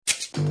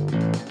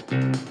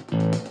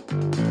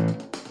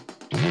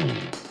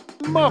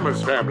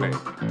Mama's Family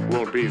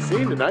won't be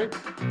seen tonight,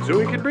 so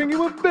we can bring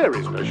you a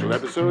very special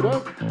episode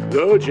of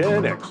The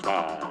Gen X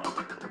Files.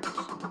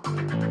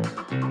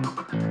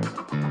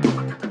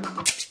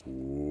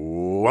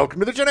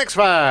 Welcome to The Gen X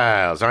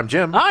Files. I'm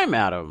Jim. I'm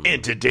Adam.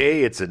 And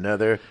today it's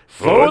another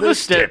For the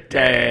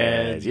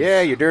Stepdads.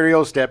 Yeah, your dirty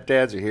old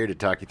stepdads are here to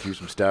talk you through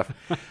some stuff.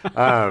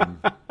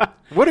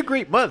 What a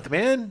great month,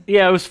 man.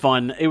 Yeah, it was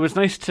fun. It was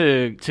nice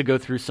to go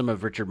through some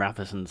of Richard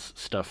Matheson's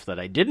stuff that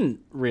I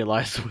didn't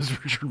realize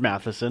was Richard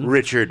Matheson.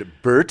 Richard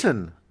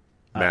Burton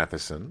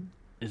Matheson.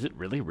 Is it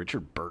really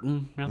Richard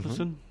Burton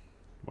Matheson?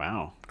 Mm-hmm.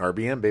 Wow.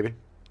 RBM, baby.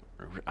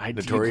 I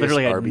Notorious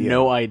literally had RBM.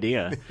 no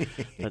idea.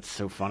 That's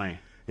so funny.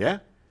 Yeah.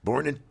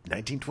 Born in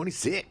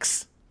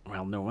 1926.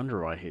 Well, no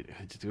wonder why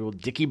it's the old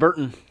Dickie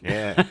Burton.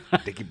 Yeah.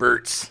 Dickie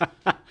Burts.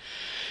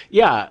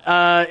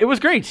 Yeah, it was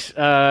great.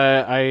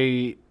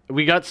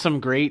 We got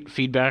some great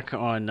feedback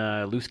on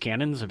Loose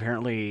Cannons.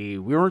 Apparently,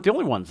 we weren't the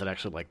only ones that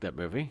actually liked that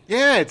movie.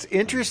 Yeah, it's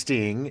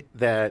interesting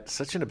that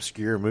such an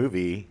obscure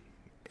movie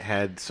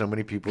had so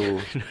many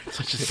people.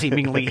 Such a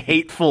seemingly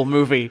hateful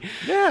movie.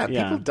 Yeah,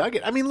 people dug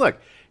it. I mean, look,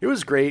 it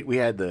was great. We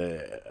had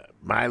the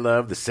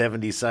the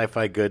 70s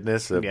sci-fi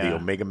goodness of the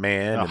Omega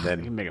Man, and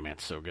then Omega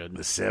Man's so good.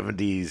 The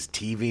 70s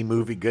TV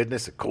movie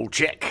goodness of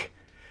Kolchak.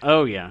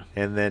 Oh yeah,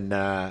 and then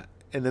the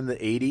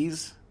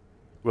 80s.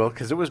 Well,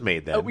 because it was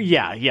made then. Oh,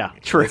 yeah,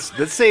 true.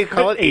 Let's say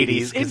call it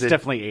 80s. It's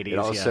definitely 80s. It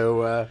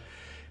also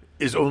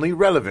is only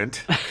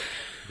relevant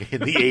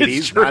in the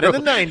 80s, not in the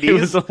 90s. It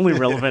was only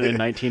relevant in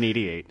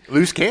 1988.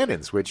 Loose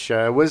Cannons, which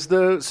was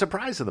the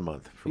surprise of the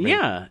month for me.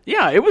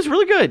 Yeah, it was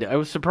really good. I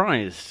was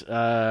surprised.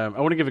 I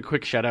want to give a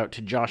quick shout out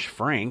to Josh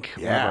Frank,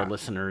 one of our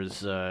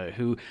listeners,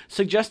 who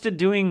suggested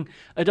doing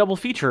a double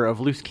feature of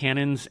Loose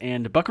Cannons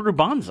and Buckaroo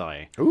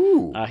Banzai.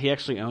 Ooh. He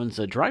actually owns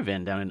a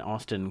drive-in down in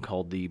Austin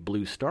called the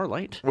Blue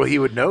Starlight. Well, he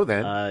would know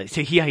then.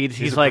 So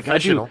he's like,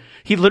 professional.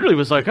 He literally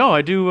was like,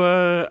 I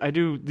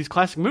do these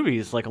classic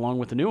movies like along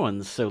with the new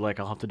ones, so like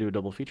I'll have to do a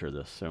double feature of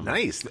this. So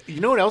nice. You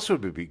know what else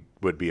would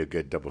be a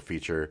good double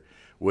featir?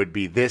 Would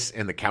be this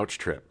and The Couch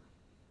Trip.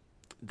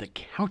 The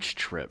Couch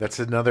Trip. That's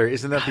another.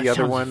 Isn't that the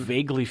other one?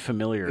 Vaguely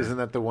familiar. Isn't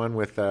that the one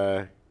with?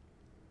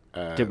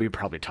 Did we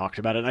probably talked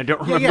about it? I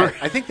don't remember. Yeah.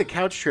 I think The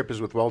Couch Trip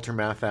is with Walter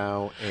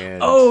Matthau and.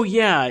 Oh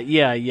yeah.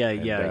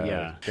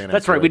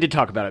 That's right. We did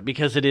talk about it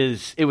because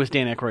it was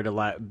Dan Aykroyd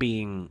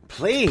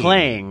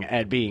playing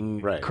at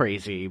being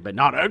crazy, but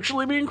not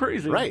actually being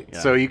crazy. Right. Yeah.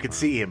 So you could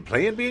see him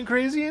playing being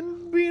crazy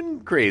and being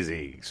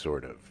crazy,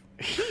 sort of.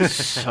 He's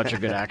such a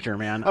good actor,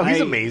 man. Oh,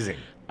 he's amazing.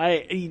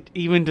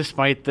 Even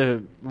despite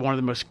one of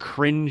the most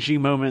cringy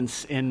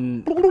moments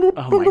in.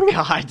 Oh my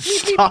God!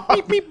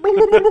 Stop.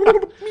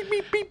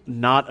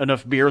 Not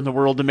enough beer in the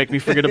world to make me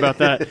forget about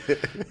that.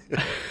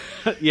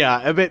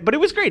 Yeah, but it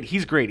was great.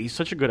 He's great. He's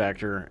such a good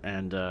actor,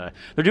 and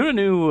they're doing a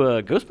new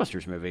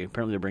Ghostbusters movie.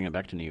 Apparently, they're bringing it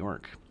back to New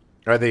York.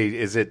 Are they?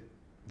 Is it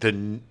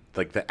the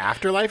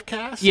Afterlife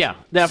cast? Yeah,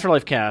 the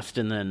Afterlife cast,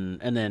 and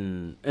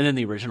then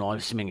the original. I'm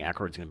assuming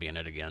Aykroyd's going to be in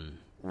it again,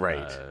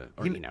 right?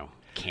 Or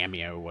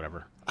cameo,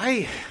 whatever.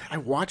 I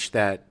watched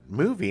that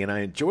movie and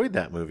I enjoyed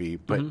that movie,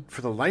 but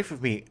for the life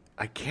of me,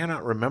 I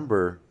cannot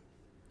remember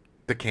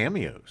the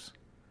cameos.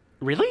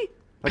 Really?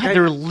 Like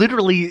they're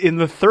literally in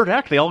the third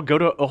act. They all go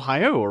to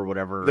Ohio or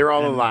whatever. They're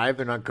all alive.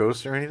 They're not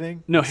ghosts or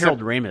anything. No,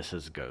 Harold Ramis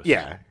is a ghost.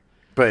 Yeah,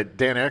 but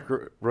Dan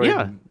Aykroyd.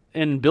 Yeah,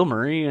 and Bill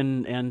Murray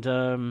and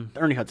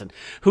Ernie Hudson,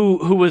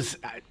 who was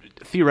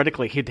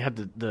theoretically he'd had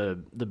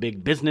the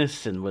big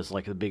business and was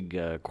like the big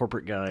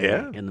corporate guy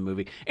in the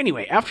movie.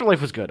 Anyway,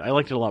 Afterlife was good. I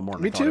liked it a lot more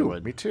than I thought I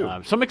would. Me too.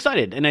 So I'm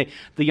excited, and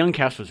the young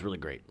cast was really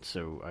great.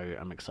 So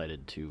I'm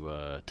excited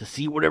to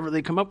see whatever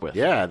they come up with.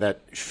 Yeah,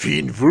 that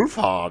Finn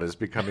Wolfhard is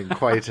becoming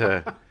quite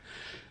a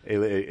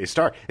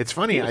star. It's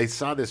funny. I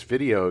saw this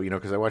video,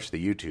 because I watch the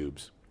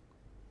YouTubes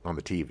on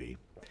the TV.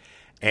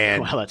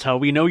 And well, that's how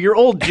we know you're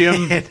old,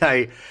 Jim. And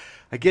I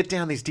get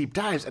down these deep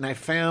dives, and I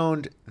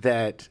found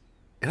that,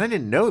 and I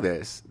didn't know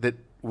this, that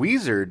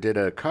Weezer did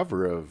a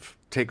cover of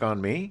 "Take on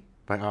Me"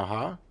 by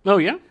a-ha. Oh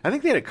yeah, I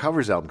think they had a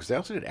covers album because they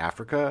also did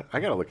Africa. I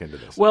got to look into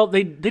this. Well,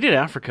 they did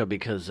Africa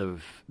because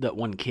of that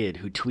one kid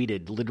who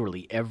tweeted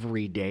literally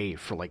every day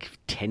for like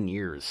 10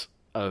 years.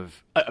 I'm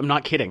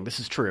not kidding. This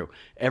is true.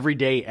 Every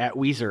day at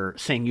Weezer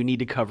saying you need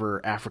to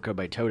cover Africa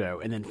by Toto,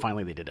 and then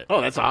finally they did it.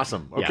 Oh, that's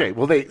awesome. Okay, yeah.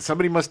 Well,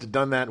 somebody must have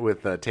done that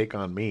with "Take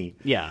on Me."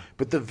 Yeah,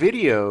 but the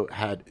video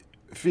had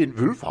Finn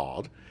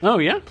Wolfhard. Oh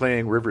yeah,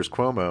 playing Rivers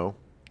Cuomo.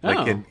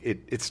 Like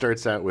it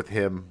starts out with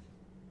him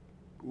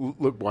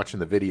watching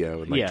the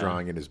video and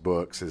drawing in his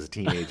books as a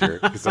teenager.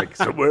 It's like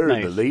somewhere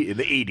in the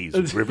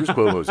 80s, Rivers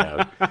Cuomo's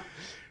out,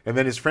 and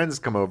then his friends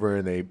come over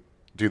and they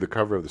do the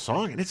cover of the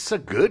song, and it's a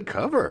good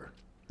cover.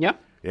 Yeah.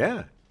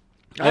 Yeah.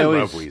 I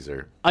love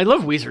Weezer. I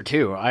love Weezer,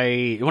 too.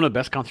 One of the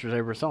best concerts I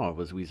ever saw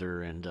was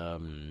Weezer and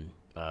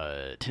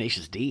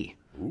Tenacious D.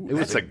 Ooh, it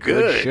was a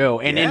good show.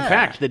 And in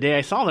fact, the day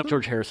I saw them,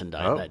 George Harrison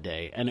died that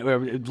day. And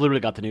it literally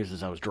got the news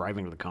as I was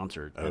driving to the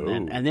concert.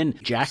 And then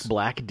Jack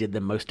Black did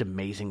the most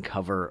amazing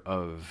cover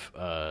of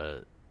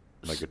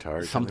My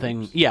Guitar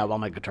something. Yeah, While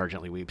My Guitar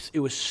Gently Weeps. It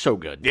was so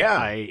good.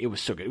 Yeah. It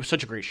was so good. It was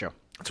such a great show.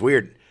 It's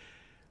weird.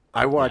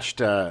 I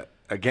watched,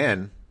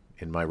 again,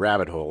 in my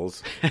rabbit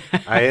holes,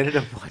 I ended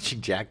up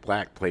watching Jack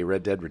Black play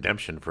Red Dead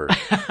Redemption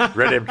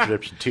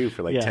 2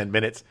 for like 10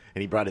 minutes,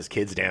 and he brought his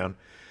kids down.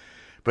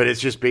 But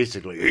it's just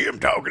basically him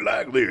talking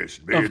like this,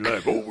 being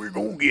like, "Oh, we're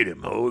gonna get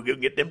him. Oh, we're gonna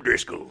get them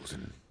Driscolls."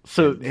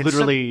 So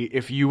literally,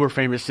 if you were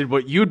famous,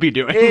 what you'd be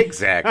doing.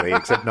 Exactly,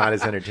 except not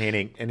as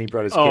entertaining. And he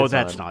brought his kids Oh,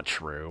 that's on. not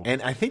true.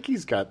 And I think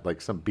he's got like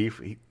some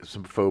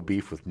faux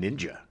beef with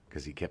Ninja,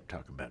 because he kept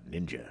talking about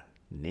Ninja.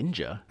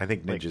 Ninja? I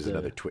think Ninja's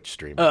another Twitch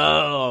streamer.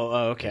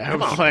 Oh, okay. I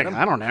was like,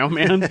 I don't know,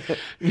 man.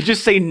 You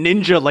just say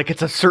ninja like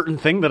it's a certain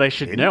thing that I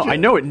should know. I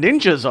know what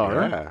ninjas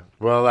are. Yeah.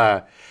 Well,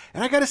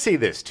 and I got to say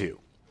this, too.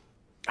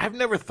 I've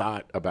never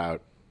thought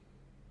about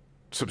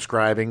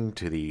subscribing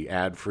to the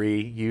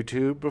ad-free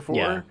YouTube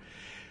before,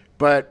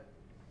 but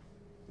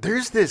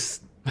there's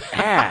this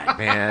ad,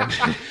 man.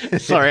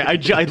 Sorry,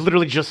 I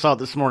literally just saw it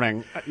this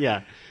morning.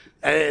 Yeah.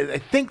 I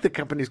think the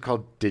company's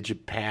called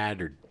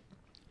Digipad or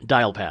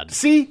Dialpad.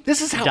 See,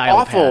 this is how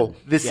awful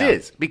this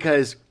is,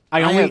 because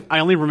I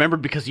only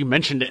remembered because you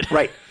mentioned it.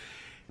 Right.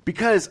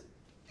 Because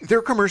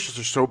their commercials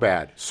are so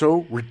bad,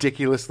 so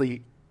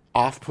ridiculously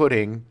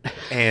off-putting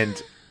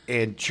and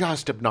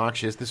just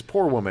obnoxious. This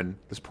poor woman,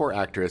 this poor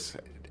actress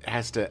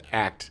has to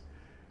act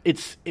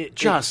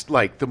just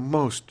like the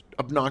most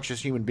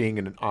obnoxious human being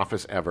in an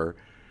office ever.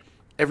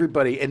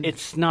 Everybody, and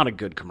it's not a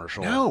good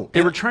commercial. No,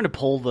 they were trying to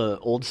pull the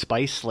Old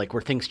Spice, like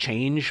where things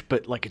change,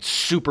 but like it's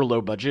super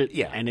low budget.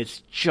 Yeah, and it's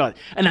just,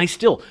 and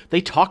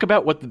they talk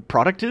about what the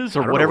product is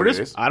or whatever it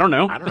is. I don't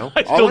know.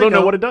 I still don't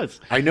know what it does.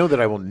 I know that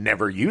I will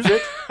never use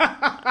it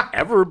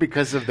ever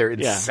because of their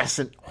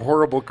incessant,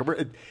 horrible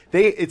commercial.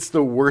 It's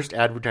the worst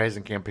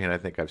advertising campaign I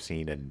think I've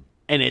seen, and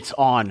it's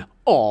on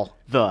all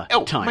the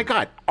time. Oh my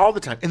God, all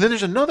the time. And then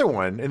there's another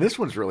one, and this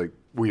one's really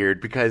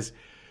weird because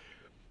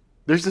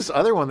there's this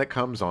other one that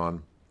comes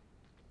on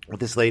with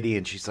this lady,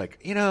 and she's like,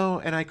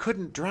 and I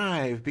couldn't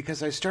drive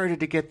because I started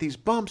to get these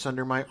bumps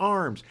under my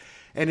arms.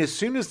 And as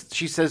soon as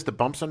she says the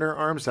bumps under her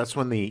arms, that's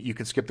when you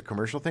can skip the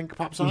commercial thing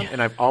pops on. Yeah.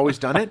 And I've always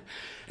done it.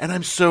 And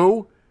I'm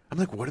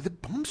like, what are the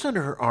bumps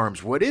under her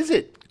arms? What is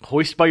it?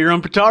 Hoist by your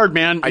own petard,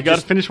 man. I got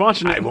to finish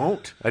watching it. I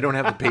won't. I don't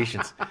have the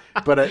patience.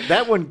 But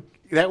that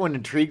one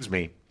intrigues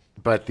me.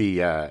 But the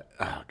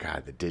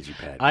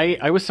Digipad.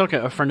 I was talking.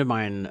 A friend of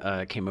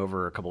mine came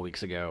over a couple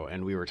weeks ago,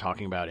 and we were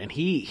talking about. And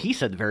he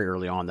said very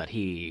early on that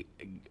he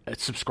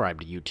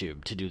subscribed to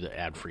YouTube to do the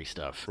ad free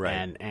stuff.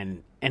 Right.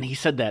 And he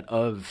said that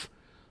of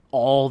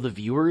all the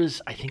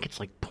viewers, I think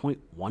it's like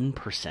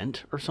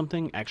 0.1% or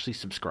something actually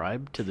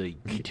subscribe to the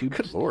YouTube.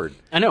 Good Lord!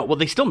 I know. Well,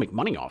 they still make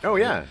money off. Oh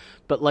of yeah. it.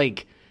 But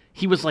like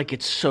he was like,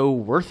 it's so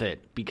worth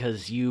it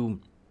because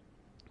you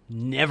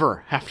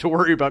never have to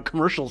worry about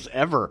commercials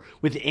ever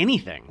with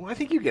anything. Well, I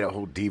think you get a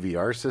whole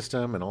DVR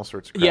system and all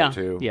sorts of crap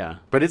too. Yeah,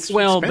 but it's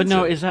expensive. But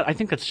no, I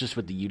think that's just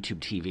with the YouTube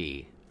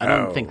TV. I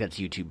don't think that's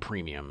YouTube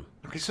Premium.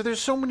 Okay, so there's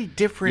so many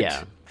different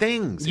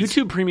things.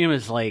 YouTube Premium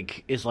is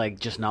like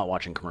just not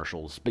watching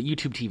commercials, but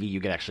YouTube TV you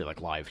get actually like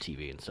live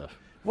TV and stuff.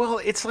 Well,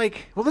 it's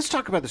like let's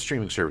talk about the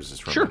streaming services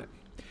for a minute.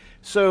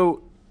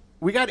 So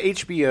we got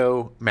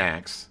HBO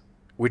Max,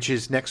 which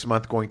is next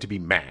month going to be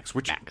Max,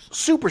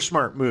 super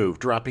smart move,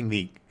 dropping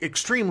the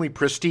extremely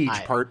prestige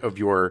part of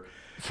your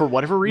For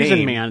whatever reason,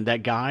 name. Man,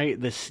 that guy,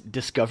 this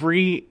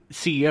Discovery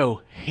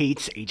CEO,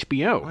 hates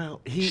HBO.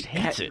 Well, he just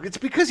hates it. It's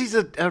because he's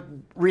a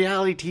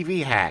reality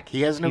TV hack.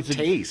 He has no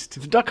taste.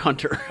 He's a duck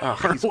hunter. Oh,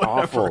 he's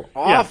awful.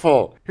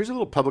 Awful. Here's a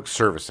little public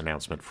service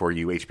announcement for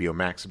you HBO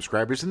Max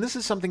subscribers, and this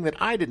is something that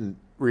I didn't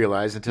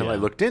realize until I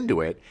looked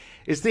into it,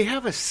 is they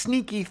have a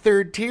sneaky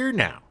third tier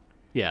now.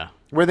 Yeah.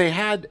 Where they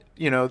had,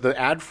 the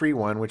ad-free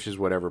one, which is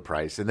whatever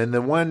price, and then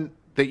the one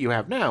that you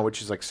have now,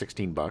 which is like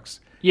 $16,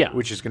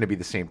 which is going to be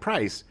the same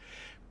price.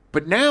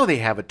 But now they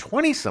have a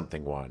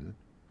 20-something one,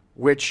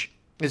 which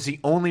is the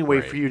only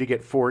way for you to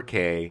get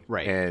 4K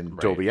and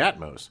Dolby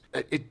Atmos.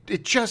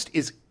 It just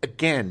is,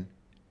 again,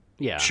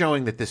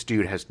 showing that this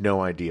dude has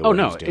no idea what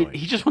he's doing.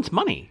 He just wants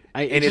money.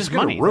 And it's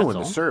going to ruin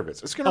the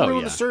service. It's going to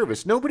ruin the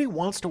service. Nobody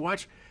wants to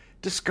watch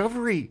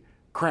Discovery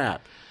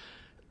crap.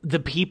 The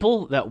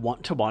people that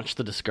want to watch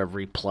the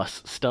Discovery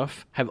Plus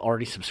stuff have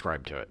already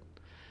subscribed to it.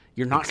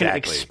 You're not going to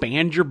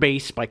expand your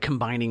base by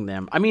combining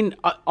them. I mean,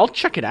 I'll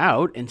check it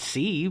out and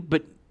see,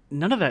 but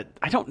none of that.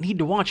 I don't need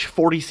to watch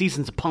 40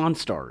 seasons of Pawn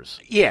Stars.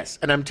 Yes,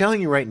 and I'm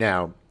telling you right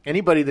now,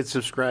 anybody that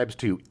subscribes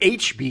to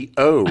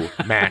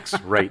HBO Max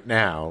right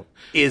now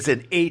is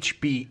an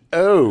HBO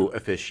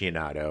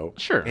aficionado.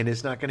 Sure. And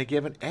is not going to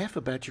give an F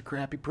about your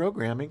crappy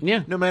programming.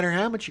 Yeah. No matter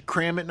how much you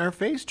cram it in our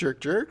face,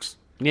 jerks.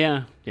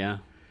 Yeah.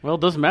 Well,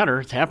 it doesn't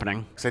matter. It's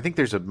happening. Because I think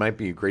might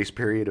be a grace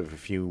period of a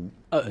few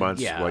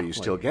months while you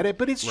still get it.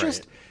 But it's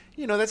just,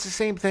 that's the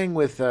same thing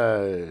with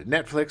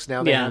Netflix.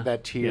 Now they have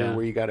that tier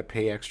where you got to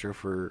pay extra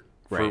for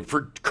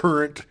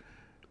current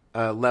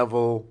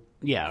level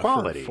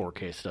quality. For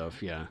 4K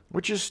stuff,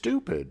 Which is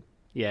stupid.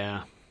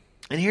 Yeah.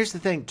 And here's the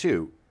thing,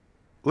 too.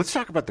 Let's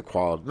talk about the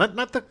quality.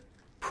 Not the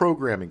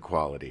programming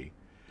quality,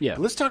 Yeah.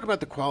 But let's talk about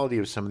the quality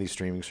of some of these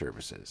streaming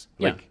services.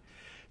 Yeah.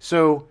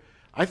 So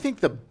I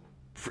think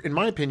in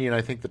my opinion,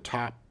 I think the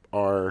top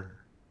are,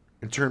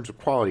 in terms of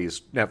quality,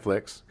 is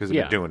Netflix, because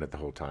they've been doing it the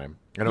whole time.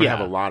 I don't have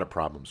a lot of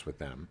problems with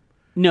them.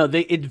 No,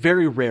 it's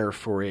very rare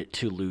for it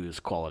to lose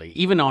quality.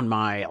 Even on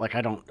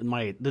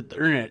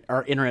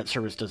our internet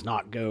service does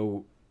not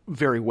go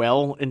very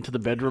well into the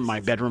bedroom. My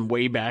bedroom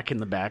way back in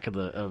the back of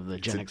the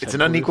Gen X. It's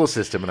an unequal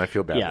system, and I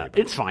feel bad. Yeah,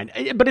 it's fine,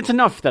 but it's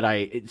enough that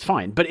it's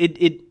fine. But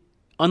it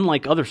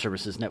unlike other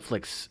services,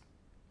 Netflix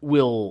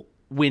will,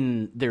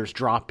 when there's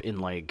drop in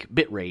like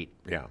bit rate,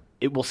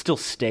 it will still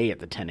stay at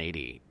the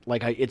 1080.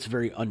 Like it's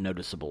very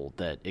unnoticeable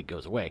that it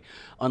goes away,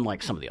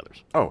 unlike some of the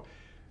others. Oh,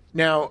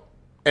 now,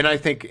 and I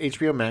think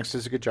HBO Max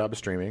does a good job of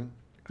streaming.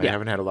 I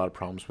haven't had a lot of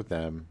problems with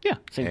them. Yeah,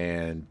 same.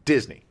 And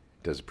Disney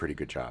does a pretty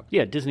good job.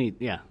 Yeah, Disney,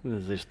 they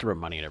just throw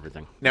money at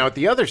everything. Now, at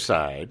the other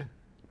side,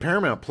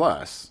 Paramount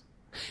Plus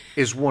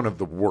is one of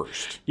the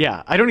worst.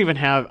 Yeah,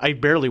 I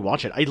barely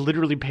watch it. I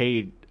literally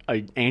paid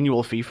an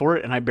annual fee for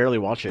it, and I barely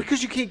watch it.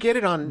 Because you can't get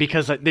it on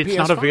Because it's PS5.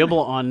 not available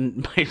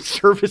on my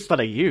service that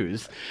I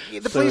use.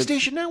 The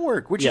PlayStation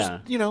Network, which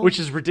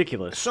is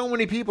ridiculous. So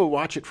many people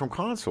watch it from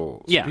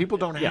consoles. Yeah. People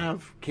don't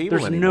have cable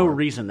There's anymore. no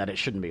reason that it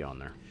shouldn't be on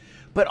there.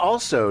 But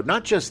also,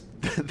 not just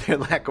their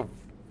lack of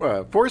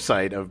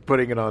foresight of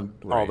putting it on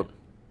all the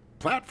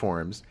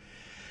platforms,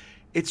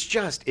 it's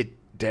just, it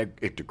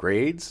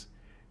degrades.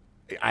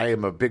 I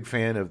am a big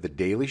fan of The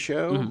Daily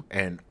Show,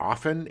 and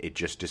often it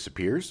just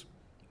disappears.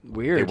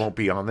 Weird. It won't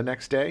be on the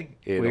next day.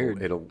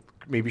 It'll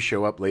maybe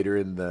show up later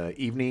in the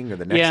evening or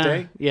the next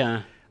day.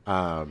 Yeah.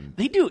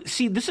 They do.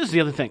 See, this is the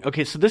other thing.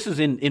 Okay, so this is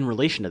in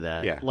relation to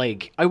that. Yeah.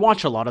 Like, I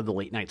watch a lot of the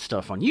late night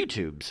stuff on the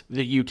YouTubes.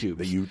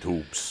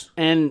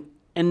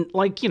 And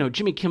like,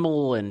 Jimmy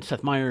Kimmel and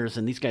Seth Meyers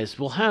and these guys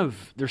will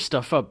have their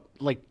stuff up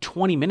like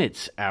 20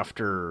 minutes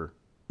after.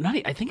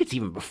 I think it's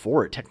even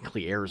before it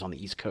technically airs on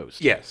the East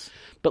Coast. Yes.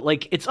 But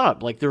like, it's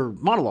up. Like, their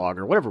monologue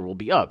or whatever will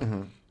be up.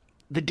 Mm-hmm.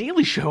 The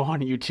Daily Show on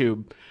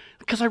YouTube,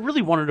 because I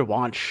really wanted to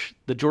watch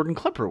the Jordan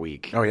Klepper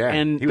week. Oh, yeah.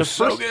 And he was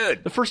so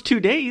good. The first 2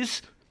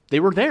 days, they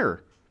were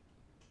there.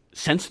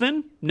 Since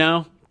then,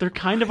 no. They're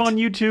kind of on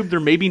YouTube. They're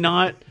maybe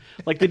not.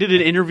 Like, they did an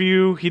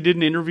interview. He did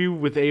an interview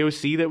with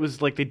AOC that was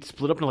like, they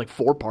split up into like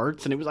 4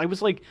 parts. And I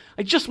was like,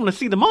 I just want to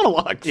see the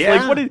monologues. Yeah.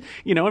 Like, I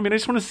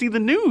just want to see the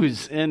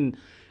news. And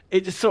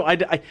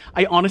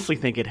I honestly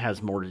think it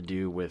has more to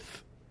do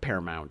with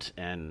Paramount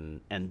and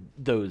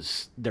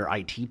their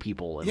IT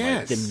people and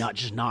like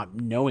them not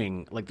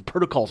knowing, like, the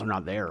protocols are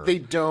not there. They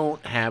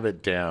don't have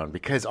it down,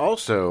 because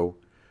also,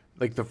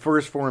 like, the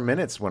first 4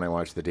 minutes when I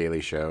watch The Daily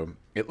Show,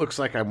 it looks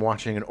like I'm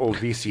watching an old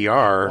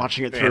VCR.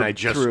 Watching it through, and I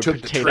just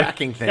took the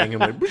tracking thing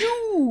and went,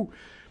 Woo!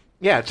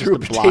 Yeah, through a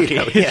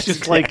potato. It's just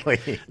exactly.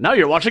 Like, now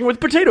you're watching with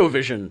potato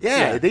vision.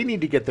 Yeah, they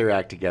need to get their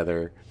act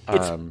together.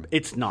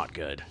 It's not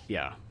good.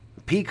 Yeah.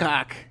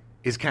 Peacock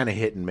is kind of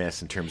hit and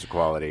miss in terms of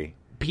quality.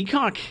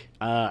 Peacock,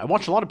 I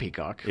watched a lot of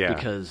Peacock Yeah.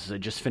 because I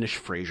just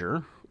finished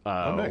Frasier,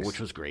 nice. which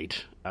was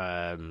great.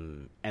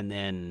 And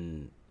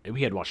then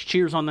we had watched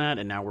Cheers on that,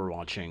 and now we're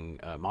watching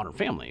Modern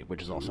Family,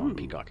 which is also on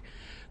Peacock.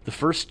 The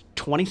first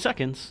 20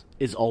 seconds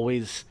is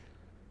always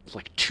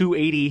like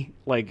 280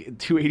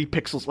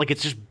 pixels. Like,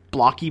 it's just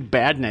blocky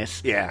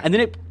badness. Yeah. And then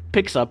it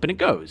picks up and it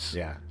goes.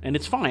 Yeah. And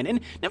it's fine.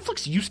 And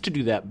Netflix used to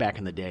do that back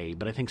in the day,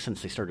 but I think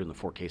since they started doing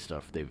the 4K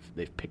stuff,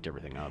 they've picked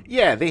everything up.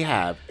 Yeah, they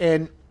have.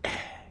 And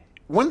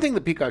one thing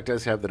that Peacock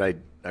does have that I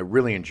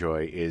really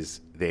enjoy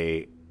is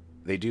they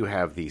do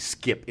have the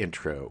skip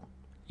intro.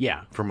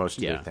 Yeah. For most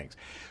of their things.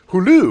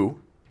 Hulu,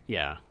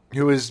 yeah,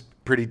 who is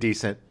pretty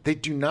decent, they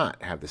do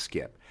not have the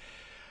skip.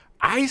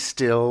 I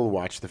still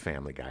watch The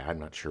Family Guy. I'm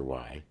not sure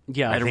why.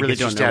 Yeah, I think really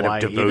it's don't just know out why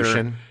of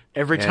devotion. Either.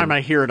 Every time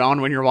I hear it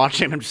on when you're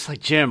watching, I'm just like,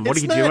 Jim, what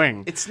are you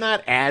doing? It's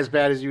not as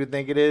bad as you would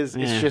think it is.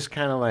 It's just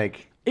kind of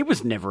like, it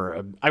was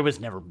never. I was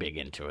never big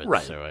into it.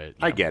 Right. So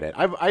I get it.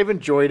 I've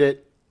enjoyed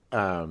it,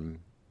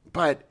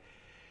 but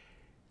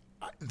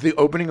the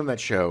opening of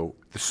that show,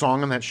 the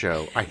song on that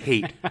show, I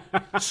hate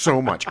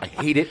so much. I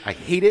hate it. I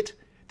hate it.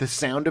 The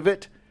sound of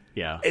it.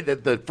 Yeah.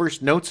 The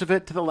first notes of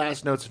it to the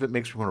last notes of it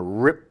makes me want to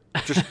rip,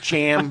 just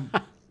jam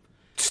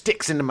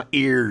sticks into my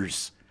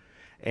ears,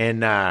 and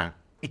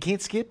you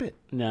can't skip it.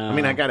 No. I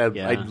mean,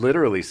 I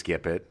literally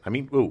skip it. I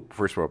mean,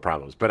 first world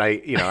problems, but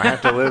I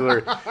have to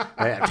literally,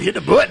 I have to hit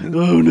a button.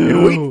 Oh no!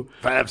 And wait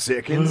 5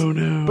 seconds. Oh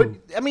no! But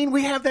I mean,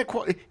 we have that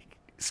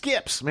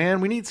skips, man.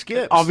 We need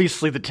skips.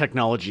 Obviously, the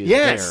technology is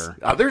there.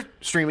 Other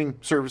streaming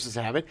services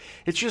have it.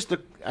 It's just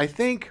I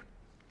think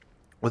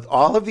with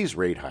all of these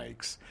rate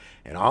hikes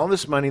and all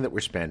this money that we're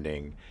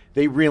spending,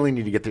 they really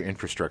need to get their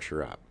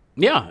infrastructure up.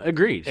 Yeah,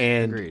 agreed.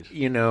 And,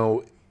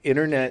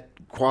 internet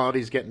quality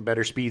is getting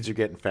better, speeds are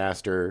getting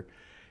faster,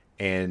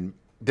 and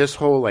this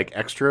whole, like,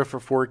 extra for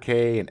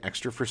 4K and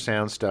extra for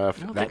sound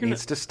stuff,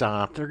 needs to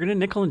stop. They're going to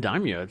nickel and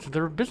dime you. It's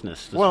their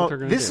business.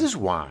 This is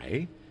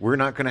why we're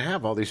not going to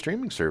have all these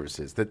streaming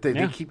services that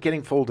they keep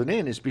getting folded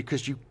in, is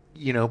because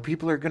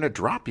people are going to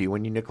drop you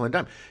when you nickel and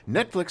dime.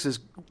 Netflix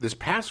this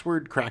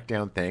password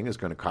crackdown thing is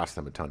going to cost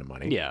them a ton of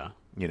money. Yeah.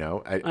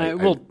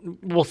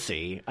 We'll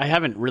see. I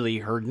haven't really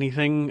heard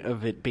anything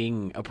of it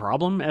being a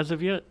problem as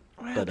of yet.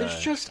 Well, but, there's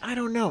just, I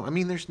don't know. I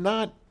mean, there's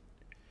not...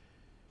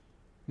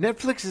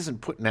 Netflix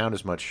isn't putting out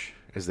as much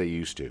as they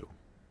used to.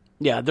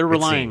 Yeah, they're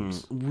relying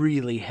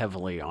really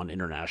heavily on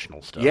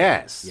international stuff.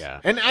 Yes. Yeah.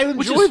 And I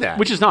enjoy that.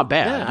 Which is not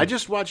bad. Yeah, I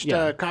just watched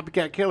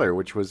Copycat Killer,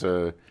 which was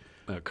a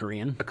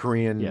Korean? A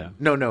Korean... Yeah.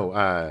 No.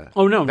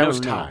 That was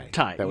Thai.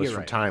 Thai. That was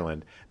from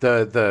Thailand.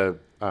 The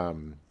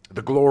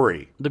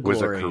Glory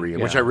was a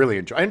Korean, which I really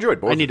enjoyed. I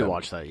enjoyed both I need of them. to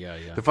watch that, yeah.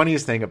 The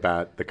funniest thing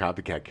about the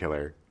Copycat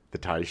Killer, the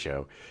Thai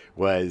show,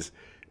 was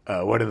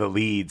one of the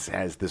leads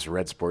has this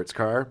red sports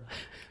car,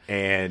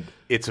 and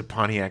it's a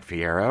Pontiac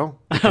Fiero,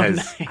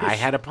 because I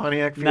had a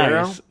Pontiac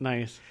Fiero.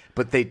 Nice.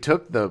 But they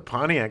took the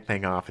Pontiac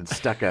thing off and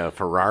stuck a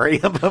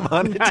Ferrari emblem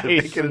on it to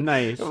make it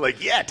nice. I'm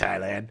like, yeah,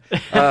 Thailand.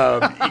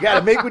 You got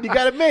to make what you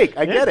got to make.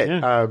 I get it.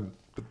 Yeah.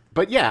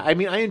 But yeah, I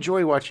mean, I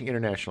enjoy watching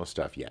international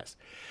stuff, yes.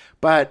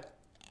 But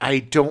I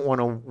don't want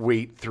to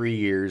wait 3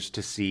 years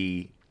to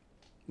see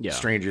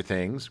Stranger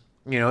Things.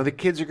 The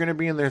kids are going to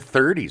be in their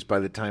 30s by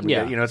the time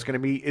it's going to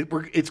be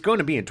it's going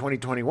to be in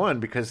 2021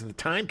 because of the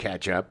time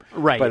catch up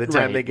by the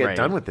time they get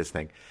done with this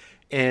thing.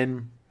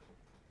 And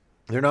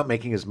they're not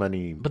making as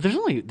money. But there's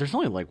only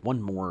like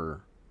one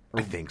more.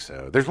 I think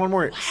so. There's one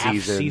more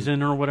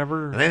season or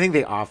whatever. And I think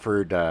they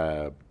offered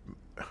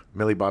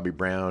Millie Bobby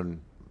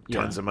Brown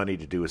tons of money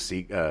to do a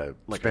spinoff.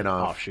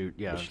 Offshoot,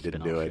 yeah. She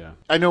didn't do it. Yeah.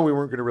 I know we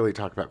weren't going to really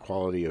talk about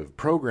quality of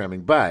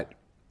programming, but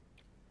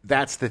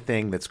that's the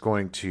thing that's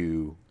going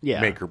to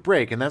make or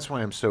break, and that's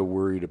why I'm so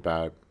worried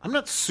about... I'm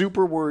not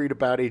super worried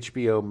about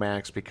HBO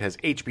Max because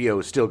HBO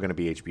is still going to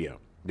be HBO.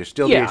 There's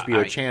still the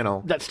HBO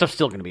channel. That stuff's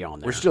still going to be on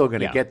there. We're still going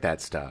to get that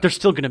stuff. They're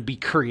still going to be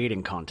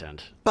creating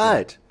content.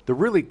 But the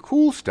really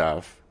cool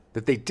stuff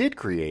that they did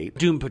create...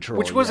 Doom Patrol.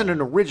 Which wasn't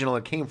an original.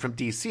 It came from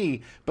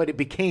DC, but it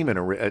became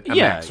a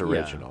Max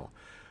original.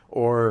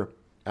 Or...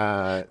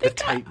 but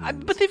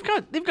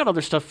they've got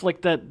other stuff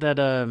like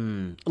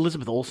that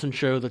Elizabeth Olsen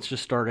show that's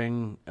just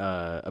starting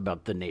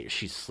about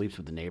she sleeps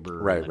with the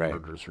neighbor and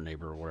murders her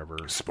neighbor or whatever.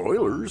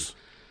 Spoilers.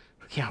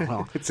 Yeah,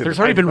 well, there's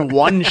already been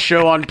one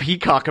show on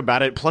Peacock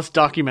about it, plus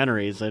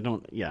documentaries. I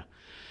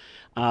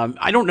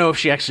don't know if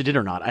she actually did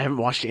or not. I haven't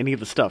watched any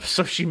of the stuff,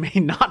 so she may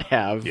not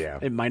have. Yeah.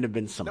 It might have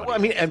been somebody else.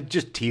 I mean, I'm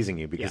just teasing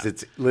you because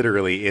it's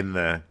literally in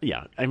the...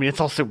 Yeah, I mean,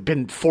 it's also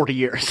been 40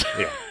 years.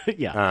 Yeah.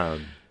 Yeah.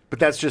 But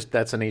that's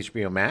an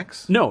HBO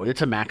Max? No,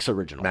 it's a Max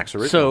original. Max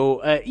original. So,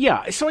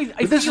 So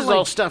I this is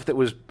all stuff that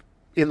was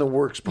in the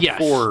works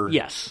before...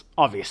 Yes,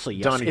 obviously,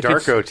 yes. Donnie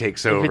Darko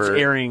takes over. If it's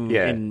airing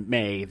in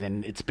May,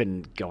 then it's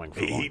been going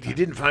for a long time. He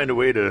didn't find a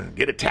way to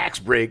get a tax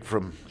break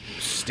from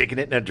sticking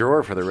it in a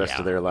drawer for the rest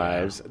of their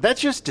lives. Yeah. That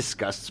just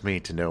disgusts me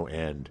to no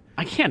end.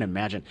 I can't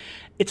imagine.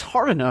 It's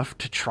hard enough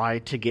to try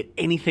to get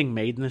anything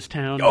made in this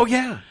town. Oh,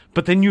 yeah.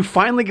 But then you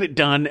finally get it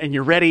done, and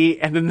you're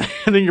ready, and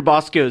then your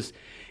boss goes...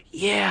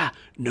 Yeah,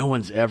 no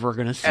one's ever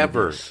going to see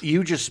this.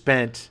 You just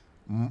spent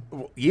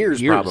years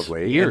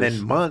probably, and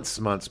then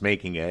months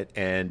making it,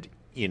 and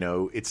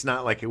it's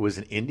not like it was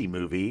an indie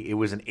movie. It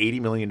was an $80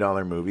 million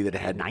movie that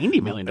had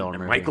 $90 million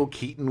movie. Michael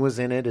Keaton was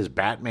in it as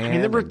Batman.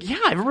 I mean,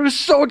 everyone was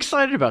so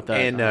excited about that.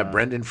 And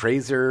Brendan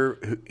Fraser,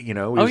 he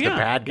was the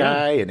bad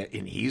guy,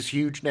 and he's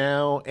huge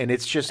now. And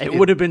it's just it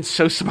would have been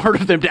so smart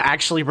of them to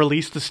actually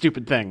release the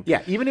stupid thing.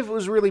 Yeah, even if it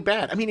was really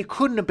bad. I mean, it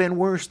couldn't have been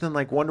worse than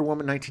like Wonder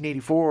Woman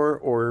 1984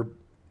 or.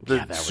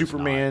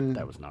 Superman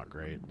that was not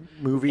great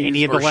movies.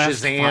 Any of the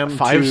last Shazam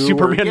 5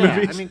 Superman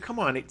movies. I mean, come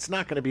on, it's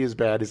not going to be as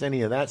bad as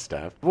any of that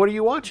stuff. What are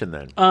you watching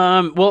then?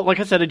 Well, like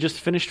I said, I just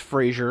finished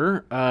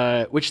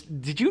Frasier. Which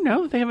did you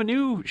know they have a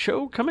new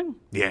show coming?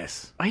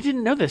 Yes, I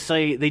didn't know this.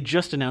 They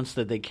just announced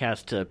that they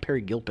cast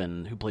Perry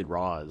Gilpin, who played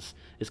Roz,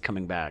 is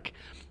coming back.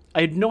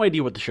 I had no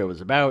idea what the show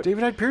was about.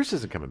 David Hyde Pierce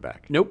isn't coming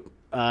back. Nope.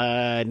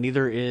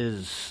 Neither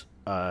is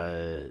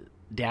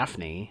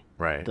Daphne.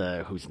 Right.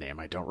 Whose name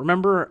I don't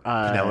remember.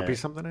 Penelope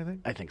something, I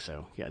think? I think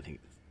so. Yeah, I think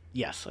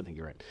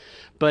you're right.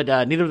 But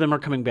neither of them are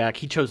coming back.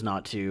 He chose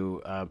not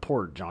to.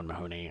 Poor John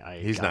Mahoney.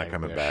 He's not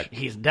coming back.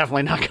 He's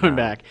definitely not coming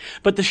back.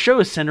 But the show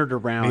is centered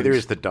around... Neither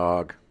is the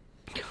dog.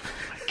 Oh,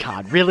 my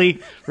God.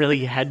 Really? Really?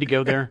 You had to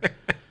go there?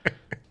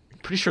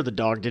 Pretty sure the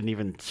dog didn't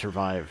even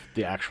survive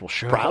the actual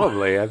show.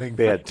 Probably. I think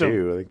they had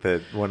two. I think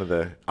that one of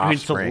the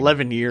offspring... it's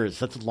 11 years.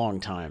 That's a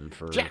long time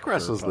for... Jack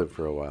Russell's lived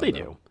for a while. They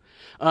do.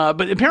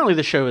 But apparently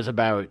the show is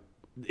about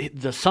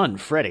the son,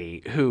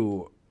 Freddie,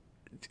 who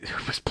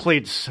was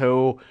played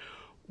so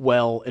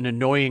well and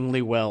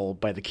annoyingly well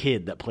by the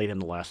kid that played him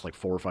the last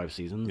 4 or 5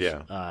 seasons.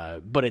 Yeah.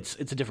 But it's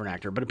a different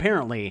actor. But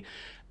apparently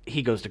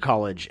he goes to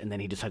college and then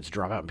he decides to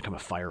drop out and become a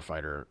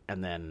firefighter.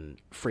 And then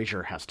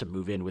Frasier has to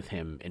move in with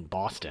him in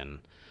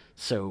Boston.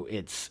 So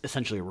it's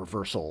essentially a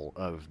reversal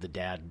of the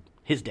dad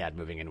his dad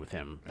moving in with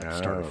him at the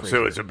start of Frasier.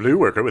 So it's a blue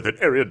worker with an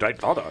erudite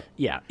father.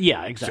 Yeah,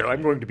 exactly. So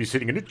I'm going to be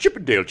sitting in a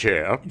Chippendale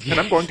chair, and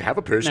I'm going to have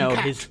a Persian cat.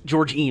 No, his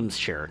George Eames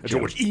chair. A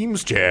George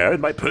Eames chair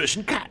and my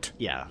Persian cat.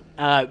 Yeah.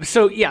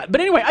 But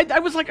anyway, I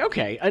was like,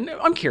 okay,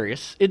 I'm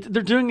curious.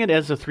 They're doing it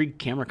as a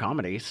 3-camera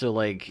comedy, so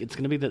like it's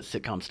going to be that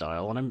sitcom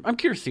style, and I'm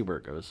curious to see where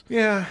it goes.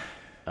 Yeah.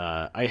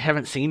 I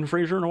haven't seen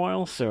Frasier in a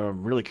while, so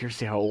I'm really curious to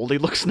see how old he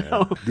looks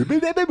now.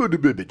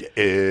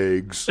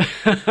 Eggs.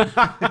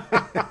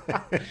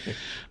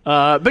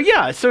 But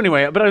yeah, so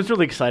anyway, but I was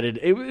really excited.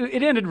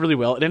 It ended really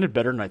well. It ended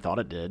better than I thought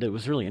it did. It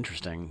was really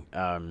interesting.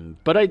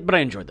 But I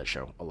enjoyed that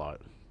show a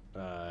lot.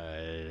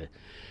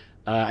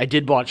 I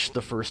did watch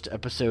the first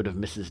episode of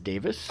Mrs.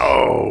 Davis.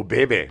 Oh,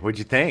 baby. What'd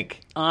you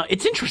think?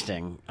 It's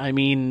interesting. I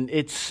mean,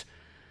 it's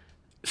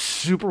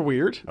super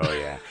weird. Oh,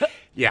 yeah.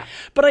 Yeah.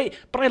 But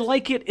I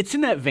like it. It's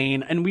in that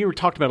vein, and we were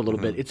talked about it a little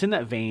bit. It's in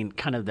that vein,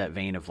 kind of that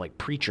vein of like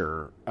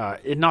Preacher,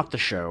 not the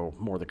show,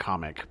 more the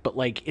comic, but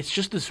like it's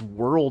just this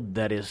world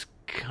that is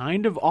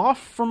kind of off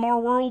from our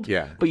world.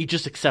 Yeah. But you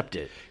just accept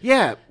it.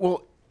 Yeah.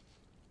 Well,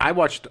 I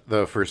watched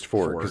the first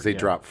 4 because they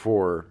dropped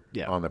 4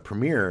 on the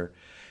premiere,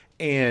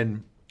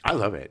 and I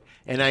love it.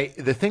 And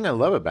the thing I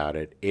love about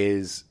it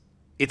is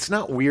it's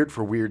not weird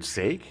for weird's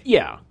sake.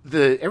 Yeah.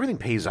 Everything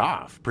pays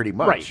off pretty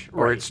much,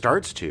 or it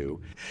starts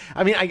to.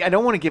 I mean, I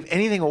don't want to give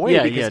anything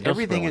away because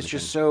everything is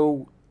just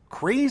so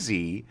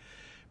crazy,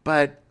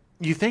 but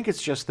you think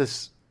it's just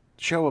this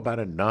show about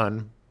a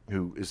nun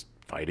who is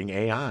fighting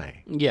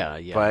AI. Yeah.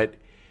 But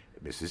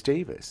Mrs.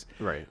 Davis.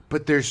 Right.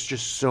 But there's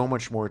just so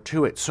much more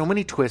to it. So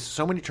many twists,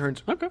 so many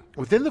turns. Okay.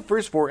 Within the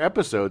first 4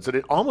 episodes that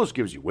it almost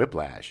gives you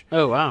whiplash.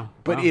 Oh, wow.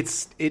 But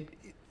it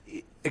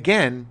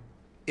again,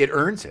 it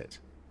earns it.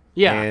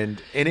 Yeah. And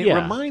it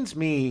reminds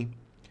me,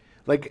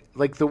 like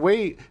the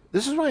way,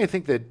 this is why I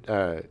think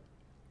that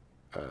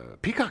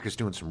Peacock is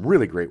doing some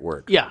really great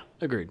work. Yeah,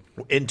 agreed.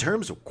 In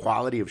terms of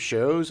quality of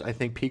shows, I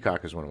think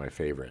Peacock is one of my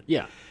favorite.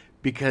 Yeah.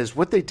 Because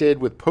what they did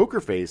with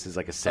Poker Face is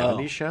like a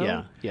 70s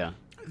show. Yeah.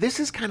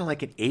 This is kind of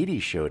like an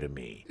 80s show to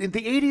me. The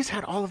 80s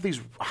had all of these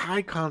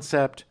high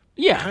concept,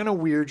 kind of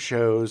weird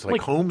shows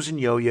like Holmes and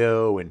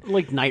Yo-Yo and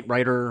like Knight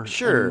Rider,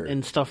 sure,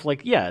 and stuff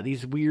like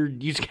these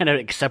weird. You just kind of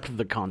accept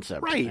the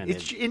concept, right?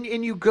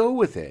 And you go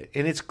with it,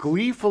 and it's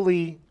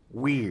gleefully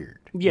weird,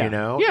 you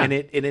know. Yeah. And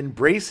it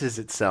embraces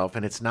itself,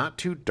 and it's not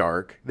too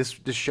dark.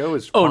 This show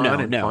is fun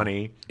and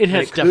funny. It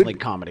has definitely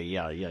comedy,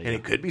 yeah. And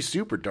it could be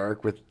super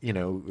dark with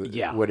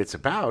what it's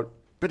about.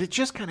 But it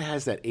just kind of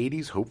has that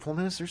 80s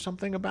hopefulness or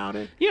something about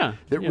it. Yeah.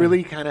 That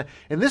really kind of...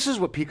 And this is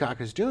what Peacock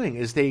is doing,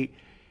 is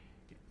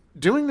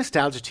doing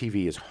nostalgia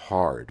TV is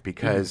hard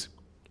because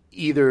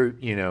either,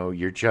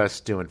 you're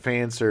just doing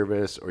fan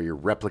service or you're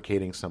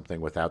replicating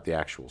something without the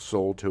actual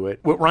soul to it.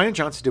 What Ryan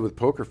Johnson did with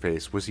Poker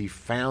Face was he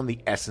found the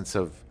essence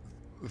of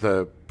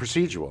the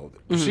procedural,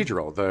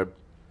 the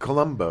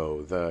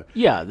Columbo, the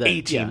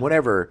A-Team,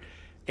 whatever.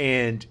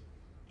 And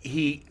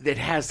that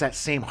has that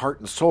same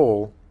heart and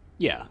soul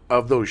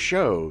of those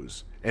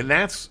shows. And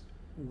that's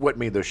what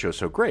made those shows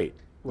so great.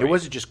 Right. It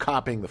wasn't just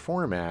copying the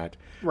format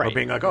or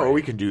being like,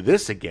 we can do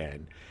this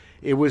again.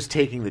 It was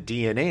taking the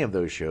DNA of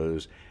those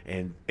shows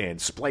and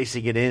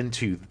splicing it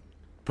into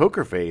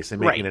Poker Face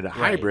and making it a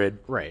hybrid.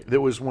 Right.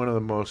 That was one of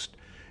the most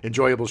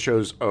enjoyable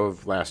shows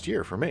of last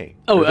year for me.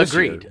 Oh,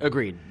 agreed.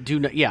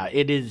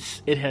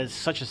 It has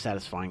such a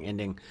satisfying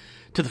ending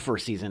to the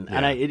first season,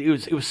 and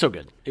it was so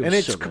good.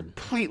 It's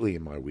completely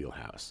in my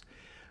wheelhouse.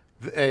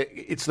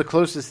 It's the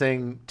closest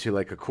thing to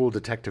like a cool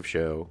detective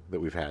show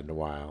that we've had in a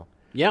while.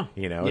 Yeah.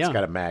 It's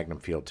got a Magnum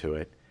feel to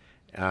it.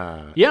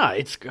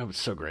 It's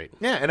so great.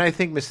 Yeah, and I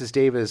think Mrs.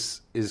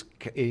 Davis is,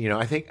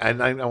 I think,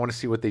 and I want to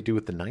see what they do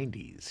with the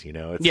 90s.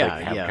 It's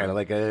kind of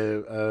like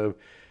a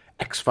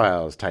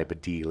X-Files type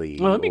of dealy.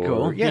 Well, that'd be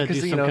cool. Yeah,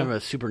 because some kind of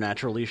a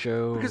supernatural-y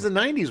show. Because the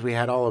 90s, we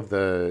had all of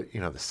the,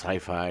 the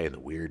sci-fi and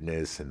the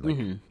weirdness, and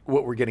like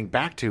what we're getting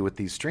back to with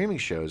these streaming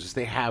shows is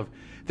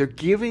they're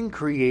giving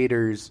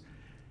creators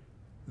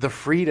the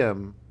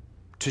freedom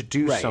to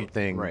do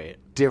something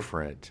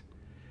different,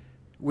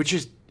 which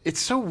is, it's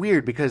so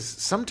weird because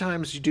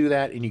sometimes you do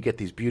that and you get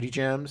these beauty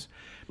gems,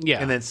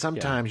 and then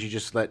sometimes you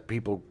just let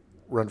people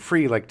run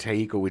free like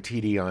Taika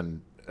Waititi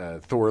on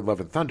Thor: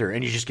 Love and Thunder,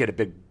 and you just get a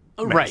big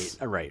mess,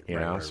 right.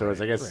 So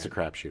I guess it's a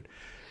crapshoot.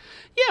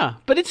 Yeah,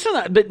 but it's still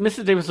not. But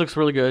Mrs. Davis looks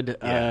really good.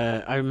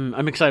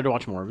 I'm excited to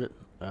watch more of it.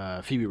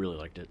 Phoebe really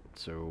liked it,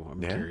 so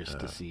I'm curious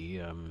to see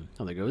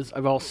how that goes.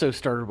 I've also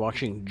started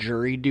watching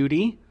Jury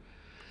Duty.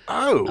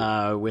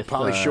 Oh, with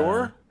Pauly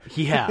Shore.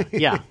 Yeah.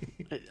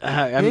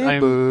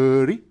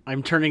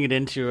 I'm turning it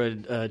into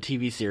a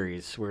TV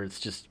series where it's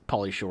just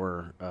Pauly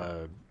Shore.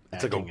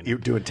 It's like you're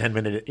doing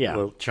 10-minute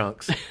little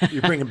chunks.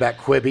 You're bringing back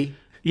Quibi.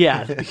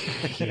 Yeah.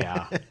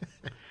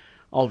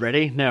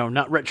 Already? No,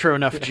 not retro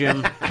enough,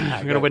 Jim.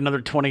 I'm gonna wait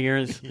another 20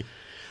 years.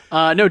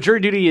 No,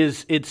 Jury Duty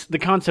it's the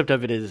concept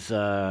of it is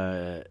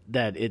that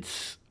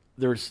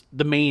there's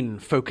the main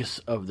focus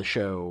of the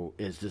show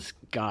is this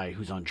guy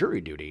who's on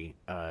jury duty.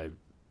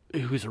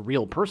 Who's a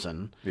real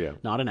person,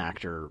 not an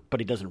actor, but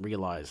he doesn't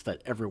realize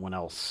that everyone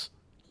else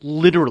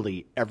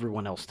literally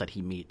everyone else that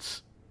he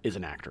meets is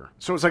an actor.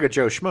 So it's like a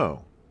Joe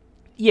Schmo.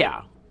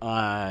 Yeah.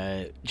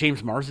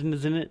 James Marsden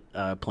is in it,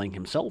 playing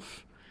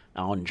himself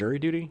on jury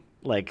duty.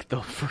 Like,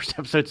 the first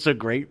episode's so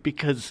great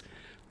because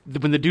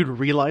when the dude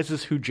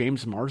realizes who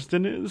James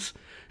Marsden is,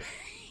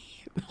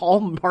 all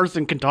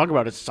Marsden can talk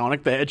about is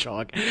Sonic the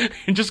Hedgehog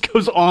and just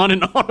goes on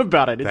and on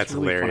about it. It's That's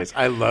really hilarious.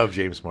 funny. I love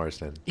James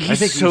Marsden. I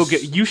think so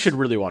good. You should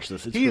really watch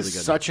this. It's really good.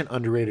 He's such an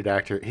underrated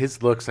actor.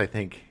 His looks, I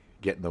think,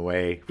 get in the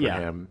way for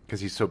him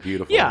because he's so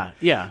beautiful. Yeah,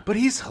 yeah. But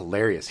he's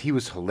hilarious. He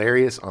was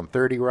hilarious on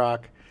 30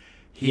 Rock.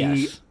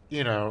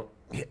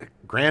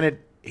 Granted,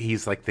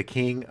 he's like the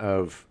king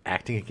of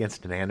acting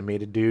against an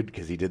animated dude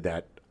because he did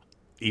that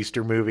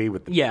Easter movie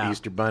with the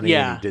Easter Bunny.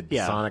 And he did the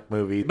Sonic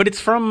movie. But it's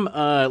from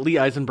Lee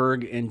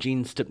Eisenberg and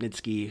Gene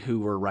Stupnitsky,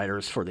 who were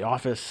writers for The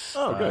Office.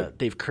 Oh, good.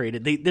 They've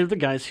created... They're the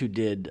guys who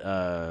did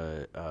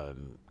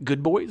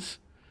Good Boys.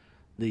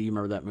 You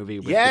remember that movie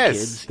with the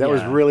kids? That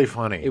was really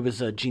funny. It was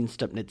Gene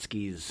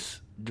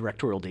Stupnitsky's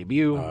directorial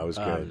debut. Oh, it was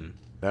good.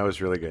 That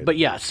was really good. But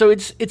yeah, so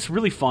it's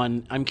really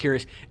fun. I'm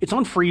curious. It's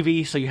on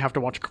Freevee, so you have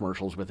to watch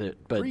commercials with it.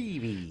 But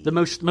Freevee. the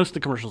most of the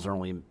commercials are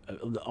only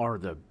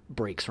the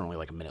breaks are only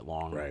like a minute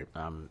long, right?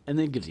 And then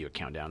it gives you a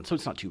countdown, so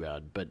it's not too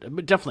bad. But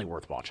definitely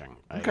worth watching.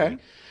 Okay,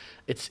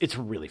 it's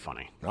really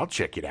funny. I'll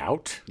check it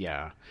out.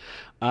 Yeah,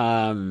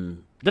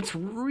 that's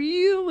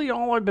really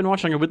all I've been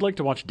watching. I would like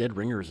to watch Dead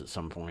Ringers at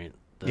some point.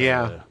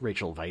 The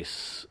Rachel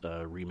Weisz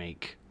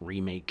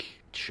remake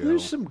show.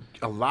 There's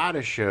a lot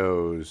of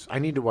shows. I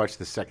need to watch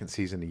the second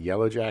season of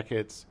Yellow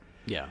Jackets.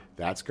 Yeah.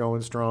 That's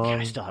going strong. Yeah,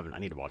 I still haven't. I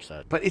need to watch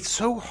that. But it's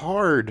so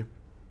hard.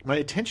 My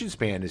attention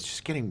span is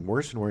just getting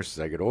worse and worse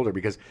as I get older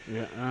because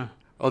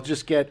I'll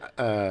just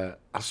I'll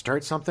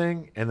start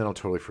something and then I'll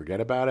totally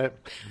forget about it.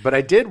 But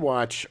I did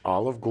watch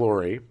All of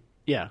Glory.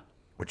 Yeah.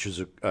 Which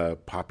is a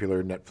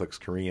popular Netflix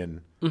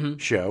Korean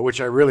show,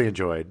 which I really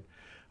enjoyed.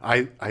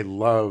 I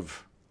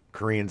love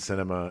Korean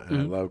cinema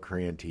and I love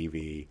Korean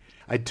TV.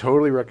 I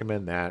totally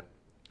recommend that.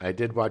 I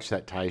did watch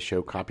that Thai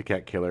show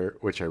Copycat Killer,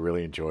 which I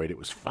really enjoyed. It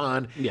was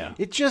fun. Yeah.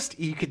 It just,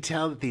 you could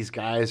tell that these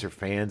guys are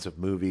fans of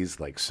movies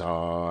like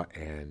Saw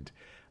and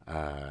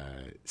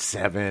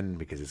Seven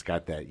because it's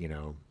got that,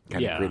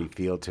 kind of gritty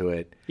feel to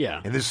it. Yeah.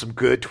 And there's some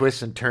good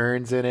twists and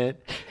turns in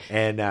it.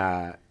 And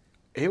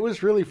it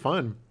was really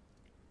fun.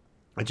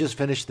 I just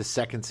finished the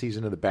second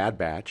season of The Bad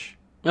Batch.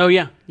 Oh,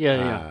 yeah.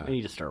 I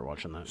need to start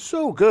watching that.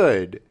 So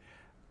good.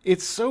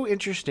 It's so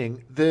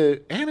interesting.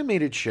 The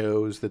animated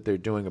shows that they're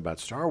doing about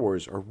Star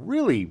Wars are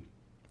really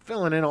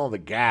filling in all the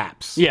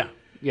gaps. Yeah.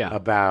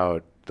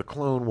 About the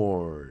Clone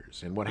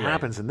Wars and what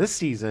happens in this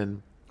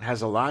season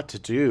has a lot to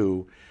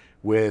do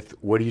with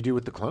what do you do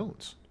with the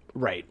clones?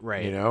 Right.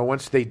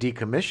 Once they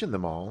decommission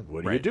them all,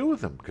 what do you do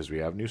with them? Because we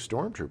have new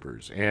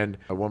stormtroopers and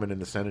a woman in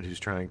the Senate who's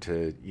trying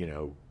to,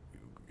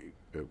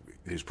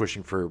 who's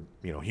pushing for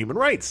human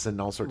rights and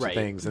all sorts of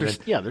things. And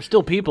there's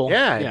still people.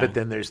 Yeah, but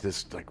then there's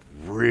this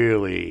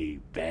really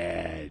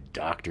bad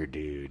doctor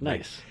dude.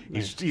 Nice.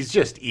 He's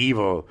just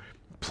evil,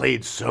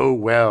 played so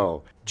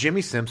well.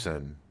 Jimmy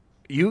Simpson,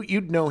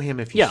 you'd know him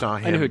if you saw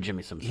him. I know who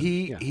Jimmy Simpson.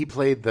 He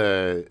played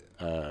the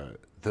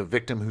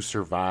victim who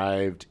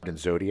survived in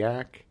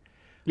Zodiac.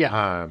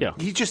 Yeah,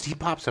 He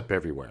pops up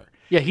everywhere.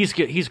 Yeah, he's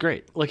good. He's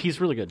great. Like, he's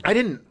really good.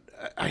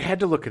 I had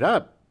to look it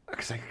up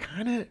because I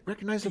kind of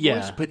recognize the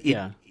voice, but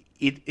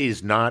it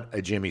is not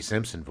a Jimmy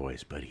Simpson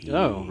voice, but he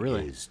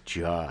is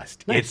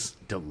just, it's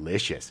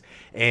delicious.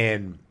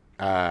 And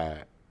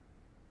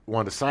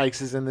Wanda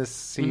Sykes is in this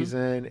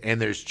season,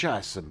 and there's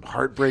just some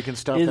heartbreaking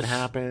stuff that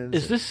happens.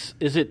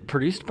 Is it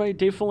produced by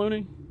Dave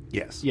Filoni?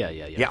 Yes. Yeah.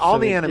 Yeah, all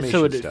the animation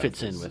so it stuff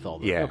fits in with all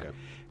the... Yeah. Okay.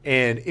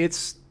 And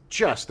it's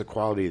just the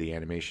quality of the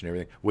animation and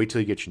everything. Wait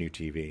till you get your new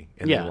TV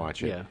and then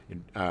watch it.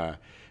 Yeah.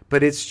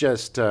 But it's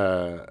just...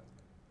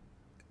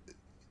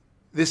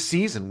 this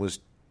season was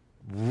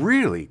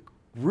really,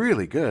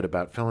 really good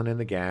about filling in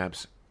the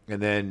gaps.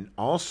 And then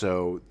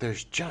also,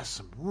 there's just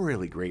some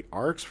really great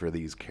arcs for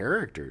these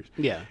characters.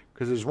 Yeah.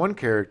 Because there's one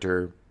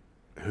character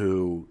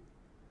who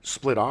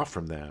split off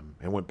from them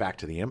and went back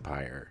to the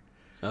Empire.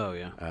 Oh,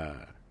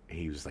 yeah.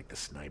 He was like the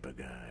sniper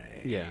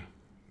guy. Yeah.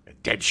 A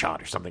dead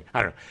shot or something.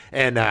 I don't know.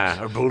 And,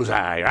 or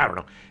bullseye. I don't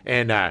know.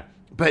 And,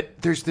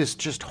 but there's this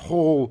just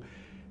whole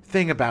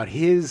thing about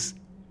his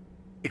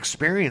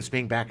experience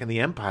being back in the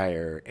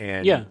Empire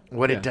and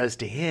what it does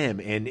to him.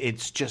 And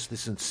it's just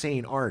this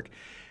insane arc.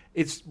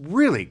 It's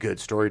really good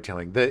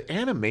storytelling. The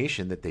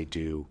animation that they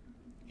do,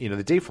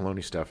 the Dave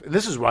Filoni stuff, and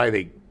this is why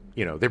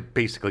they're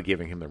basically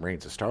giving him the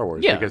reins of Star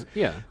Wars. Because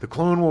the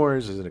Clone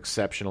Wars is an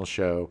exceptional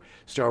show.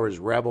 Star Wars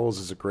Rebels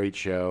is a great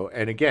show.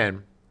 And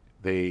again,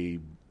 they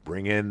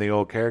bring in the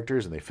old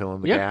characters and they fill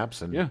in the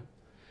gaps. And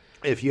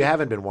if you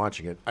haven't been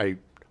watching it, I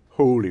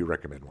wholly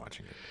recommend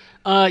watching it.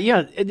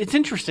 It's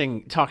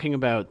interesting talking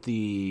about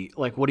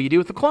what do you do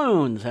with the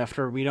clones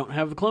after we don't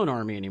have the clone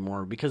army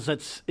anymore? Because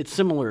it's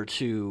similar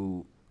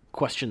to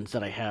questions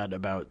that I had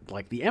about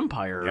the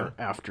Empire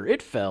after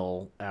it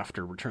fell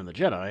after Return of the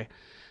Jedi,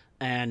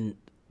 and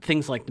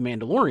things like The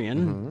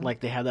Mandalorian, like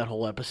they had that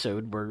whole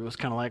episode where it was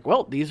kind of like,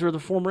 well, these are the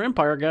former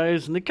Empire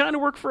guys, and they kind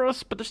of work for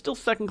us, but they're still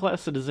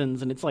second-class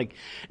citizens. And it's like,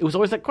 it was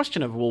always that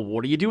question of, well,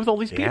 what do you do with all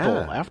these people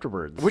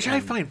afterwards? Which I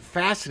find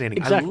fascinating.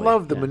 Exactly. I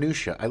love the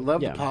minutia. I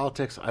love the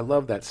politics. I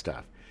love that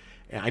stuff.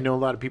 I know a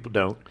lot of people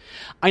don't.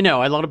 I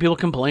know. A lot of people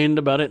complained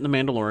about it in The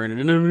Mandalorian. It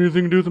didn't have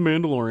anything to do with The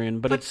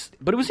Mandalorian, but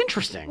it was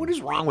interesting. What is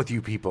wrong with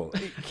you people?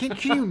 Can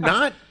you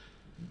not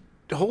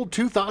hold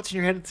two thoughts in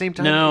your head at the same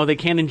time? No, they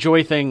can't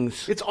enjoy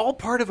things. It's all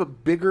part of a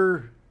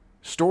bigger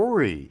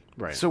story,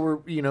 right?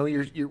 So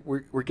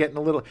we're getting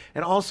a little,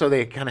 and also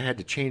they kind of had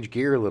to change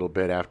gear a little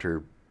bit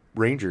after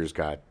Rangers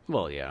got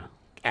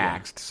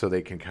axed, so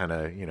they can kind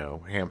of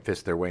ham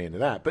fist their way into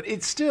that. But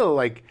it's still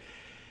like,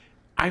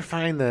 I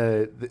find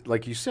the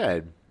like you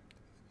said,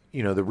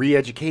 the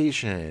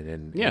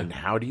re-education and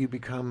how do you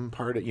become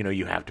part of,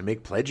 you have to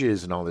make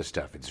pledges and all this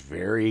stuff. It's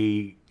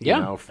very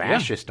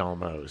fascist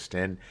almost,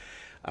 and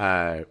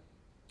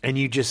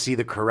you just see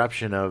the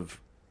corruption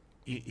of.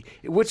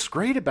 What's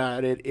great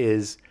about it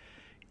is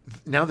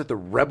now that the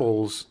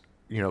rebels,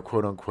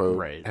 quote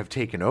unquote, have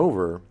taken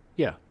over.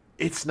 Yeah,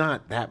 it's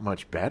not that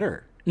much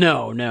better.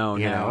 No.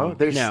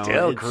 There's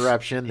still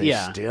corruption.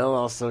 There's still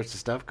all sorts of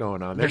stuff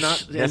going on. They're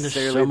not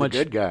necessarily so much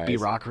the good guys.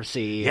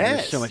 Bureaucracy.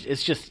 Yes, and so much.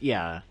 It's just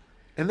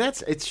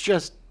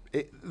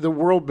and the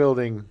world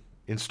building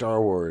in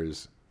Star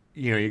Wars.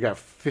 You got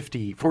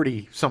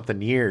 40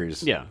 something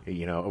years. Yeah.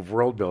 Of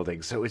world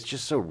building, so it's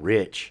just so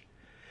rich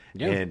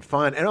and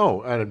fun.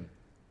 And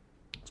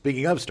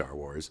speaking of Star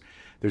Wars,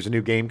 there's a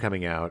new game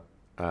coming out.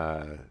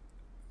 The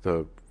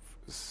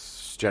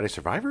Jedi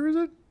Survivor, is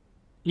it?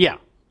 Yeah.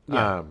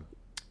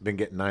 Been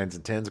getting 9s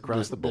and 10s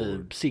across the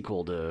board. The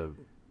sequel to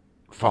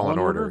Fallen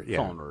Order.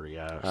 Fallen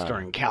Order,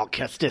 starring Cal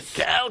Kestis.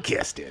 Cal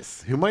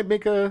Kestis, who might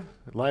make a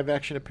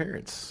live-action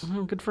appearance.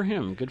 Oh, good for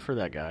him. Good for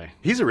that guy.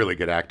 He's a really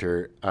good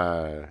actor.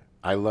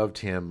 I loved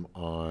him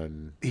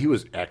he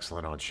was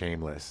excellent on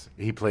Shameless.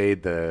 He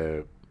played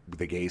the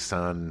gay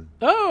son.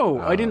 Oh,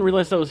 I didn't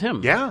realize that was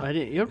him. Yeah. I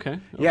didn't. Okay.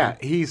 Yeah,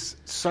 he's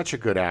such a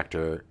good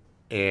actor,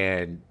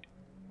 and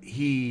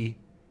he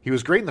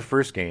was great in the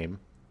first game,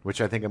 which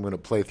I think I'm going to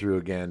play through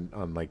again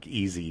on like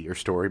easy or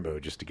story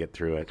mode just to get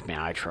through it. Man,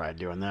 I tried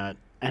doing that,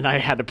 and I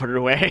had to put it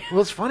away.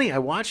 Well, it's funny. I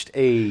watched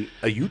a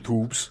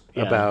YouTube's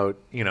about,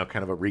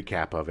 kind of a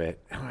recap of it.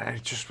 And I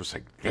just was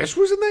like, this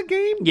was in that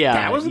game? Yeah.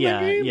 That was in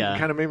that game? Yeah. It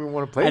kind of made me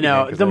want to play it. I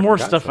know. Again the more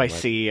stuff I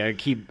see, I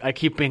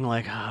keep being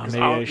like, oh,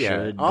 maybe I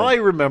should. All I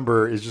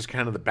remember is just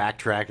kind of the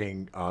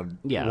backtracking on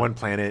one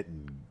planet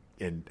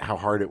and how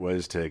hard it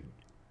was to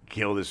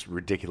kill this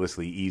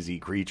ridiculously easy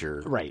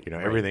creature. Right.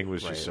 Everything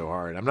was just so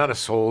hard. I'm not a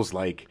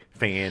Souls-like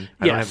fan.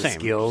 I don't have the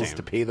skills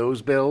to pay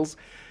those bills.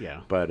 Yeah.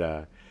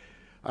 But,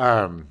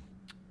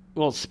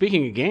 well,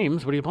 speaking of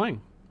games, what are you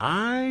playing?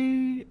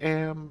 I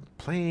am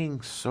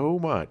playing so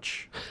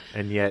much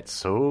and yet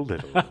so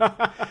little.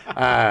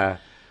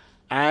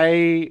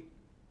 I've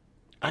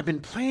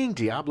been playing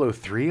Diablo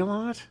 3 a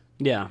lot.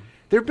 Yeah.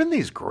 There have been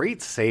these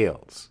great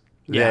sales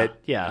that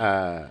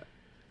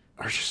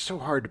are just so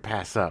hard to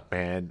pass up,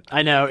 man.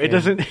 I know. It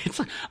doesn't. It's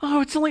like,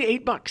 it's only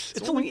 $8.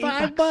 It's only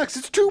 $5.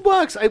 It's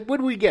 $2. What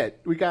do we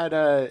get? We got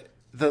the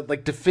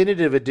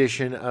definitive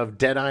edition of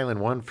Dead Island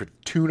 1 for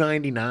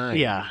 $2.99.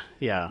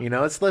 Yeah.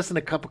 It's less than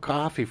a cup of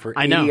coffee for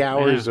 80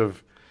 hours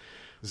of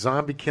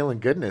zombie killing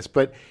goodness.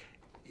 But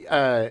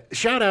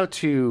shout out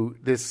to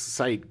this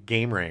site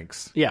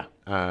GameRanks. Yeah.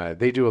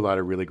 They do a lot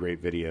of really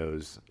great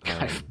videos.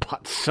 I've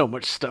bought so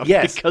much stuff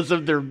because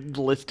of their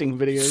listing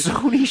videos.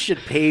 Sony should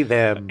pay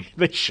them.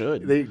 They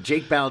should.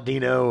 Jake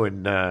Baldino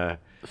and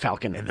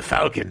Falcon. And the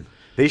Falcon.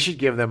 They should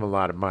give them a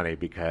lot of money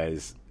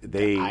because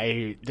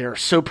they're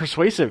so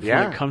persuasive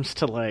when it comes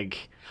to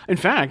like. In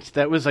fact,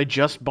 I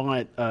just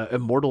bought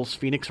Immortals: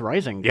 Phoenix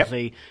Rising because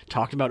they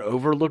talked about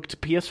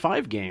overlooked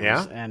PS5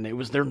 games, and it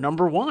was their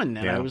number one.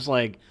 And I was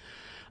like,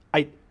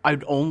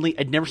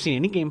 I'd never seen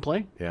any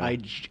gameplay. Yeah. I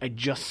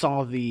just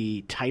saw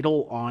the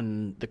title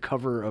on the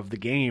cover of the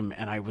game,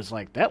 and I was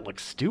like, that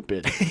looks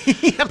stupid.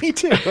 Yeah, me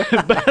too.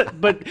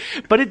 but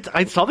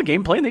I saw the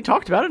gameplay, and they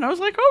talked about it, and I was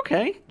like,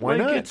 okay, why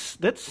not?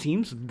 That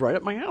seems right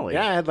up my alley.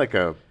 Yeah, I had like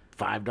a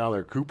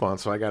 $5 coupon,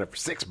 so I got it for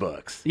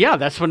 $6. Yeah,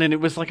 that's when it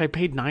was like I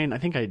paid $9, I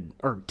think $10,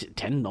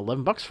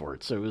 $11 for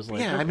it. So it was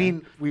like, I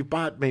mean, we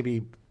bought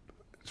maybe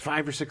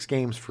 5 or 6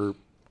 games for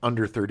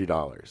under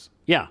 $30.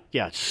 Yeah,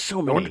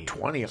 so many. Going to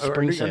 20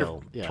 spring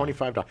sale,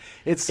 $25.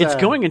 It's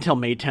going until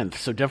May 10th,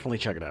 so definitely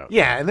check it out.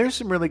 Yeah, and there's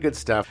some really good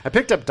stuff. I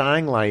picked up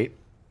Dying Light,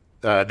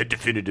 the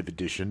definitive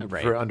edition,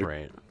 for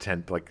under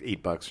 10, like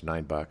 $8 or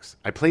 $9.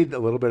 I played a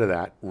little bit of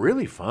that.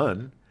 Really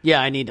fun. Yeah,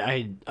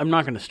 I'm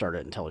not going to start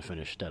it until I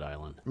finish Dead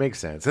Island. Makes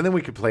sense, and then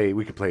we could play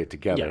it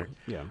together.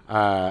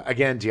 Yeah.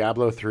 Again,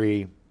 Diablo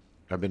 3.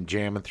 I've been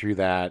jamming through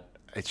that.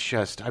 It's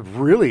just I've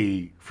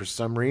really, for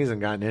some reason,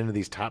 gotten into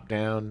these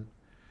top-down.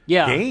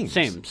 Yeah, games.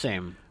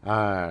 Same.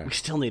 We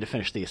still need to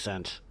finish the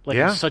Ascent.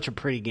 It's such a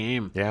pretty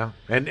game. Yeah,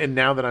 and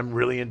now that I'm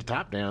really into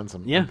top downs,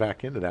 I'm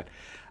back into that.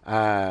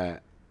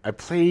 I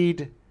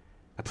played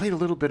I played a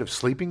little bit of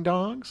Sleeping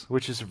Dogs,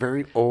 which is a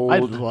very old. I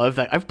love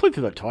that. I've played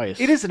through that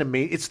twice. It is an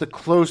amazing. It's the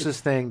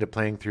closest thing to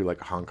playing through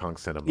like Hong Kong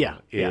cinema. Yeah,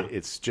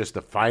 It's just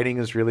the fighting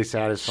is really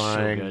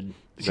satisfying. So good.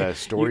 The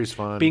story's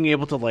fun. Being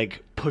able to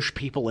like push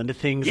people into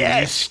things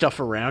and use stuff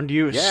around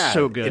you is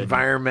so good.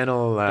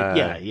 Environmental.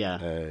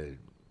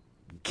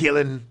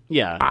 Killing.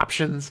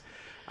 Options.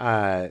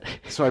 So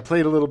I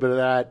played a little bit of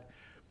that.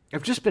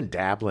 I've just been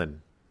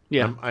dabbling.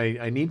 Yeah.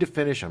 I need to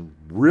finish. I'm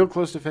real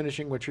close to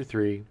finishing Witcher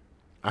 3.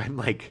 I'm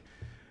like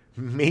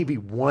maybe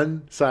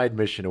one side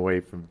mission away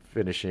from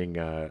finishing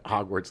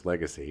Hogwarts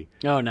Legacy.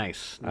 Oh,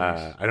 nice.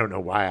 I don't know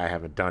why I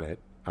haven't done it.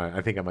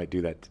 I think I might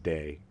do that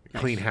today.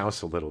 Nice. Clean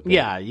house a little bit.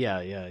 Yeah.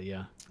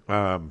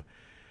 And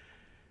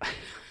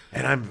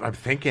I'm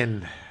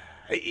thinking,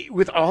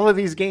 with all of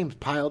these games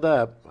piled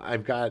up,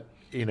 I've got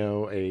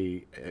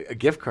a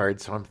gift card,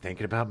 so I'm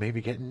thinking about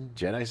maybe getting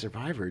Jedi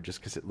Survivor just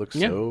because it looks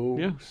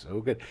so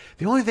good.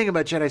 The only thing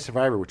about Jedi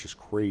Survivor, which is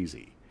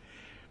crazy,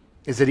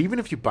 is that even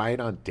if you buy it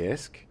on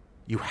disc,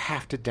 you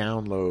have to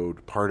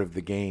download part of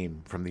the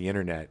game from the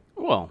internet.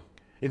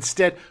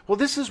 Instead,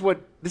 this is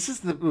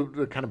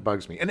the kind of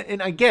bugs me.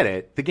 And I get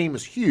it. The game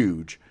is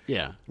huge.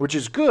 Yeah. Which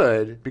is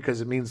good because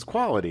it means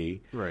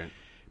quality. Right.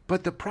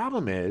 But the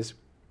problem is,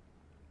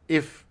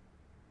 if,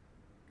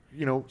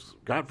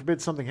 God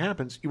forbid something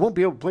happens, you won't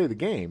be able to play the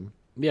game.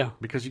 Yeah.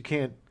 Because you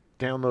can't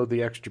download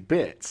the extra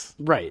bits.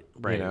 Right.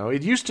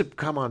 It used to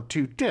come on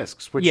 2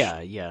 discs, which,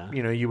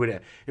 you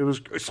would, it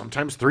was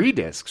sometimes 3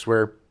 discs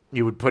where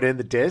you would put in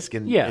the disc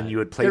and you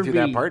would play through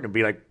that part and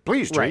be like,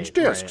 please change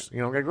discs.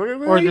 Right.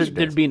 Or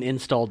there'd be an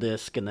install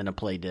disc and then a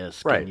play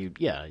disc. Right. And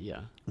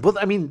Well,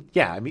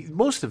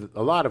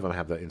 a lot of them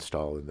have the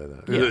install in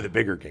the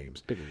bigger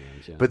games. Bigger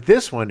games, yeah. But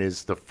this one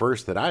is the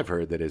first that I've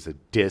heard that is a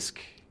disc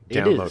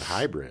download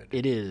hybrid.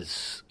 It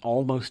is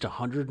almost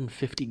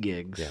 150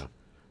 gigs. Yeah.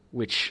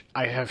 Which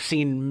I have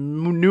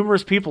seen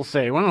numerous people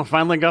say, well,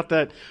 finally got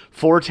that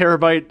 4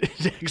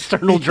 terabyte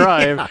external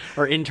drive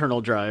or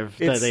internal drive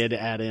that they had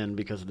to add in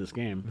because of this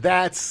game.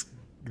 That's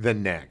the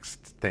next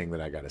thing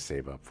that I got to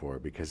save up for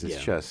because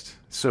it's just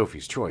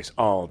Sophie's Choice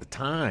all the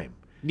time.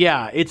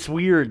 Yeah, it's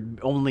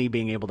weird only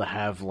being able to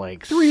have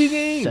like 3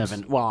 games.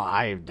 7. Well,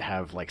 I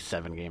have like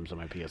 7 games on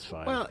my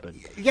PS5. Well,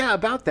 yeah,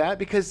 about that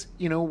because,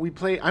 we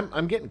play.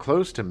 I'm getting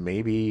close to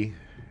maybe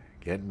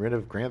getting rid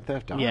of Grand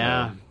Theft Auto.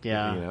 Yeah.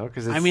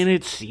 Because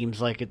it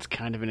seems like it's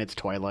kind of in its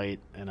twilight,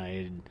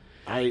 and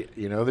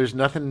there's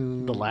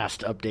nothing. The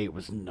last update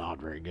was not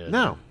very good.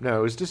 No, it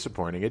was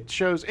disappointing. It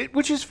shows it,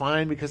 which is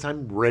fine because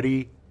I'm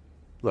ready.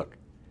 Look,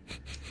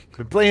 I've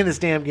been playing this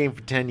damn game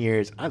for 10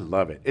 years. I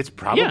love it. It's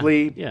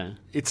probably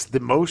it's the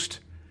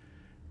most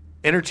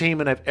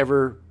entertainment I've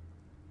ever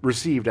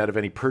received out of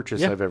any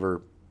purchase I've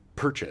ever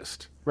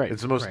purchased. Right.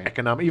 It's the most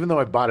economic, even though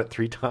I bought it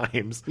 3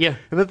 times. Yeah.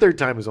 And the third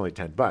time was only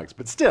 $10.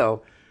 But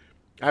still,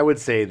 I would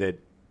say that,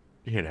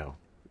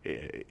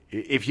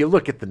 if you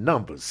look at the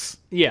numbers.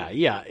 Yeah.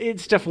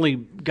 It's definitely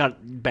got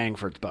bang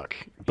for its buck.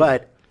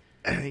 But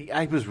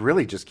I was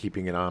really just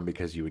keeping it on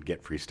because you would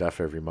get free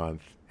stuff every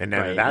month. And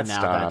now that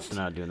stopped. That's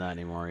not doing that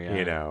anymore,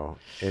 and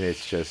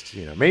it's just,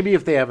 maybe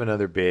if they have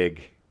another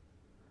big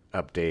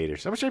update or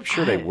something, which I'm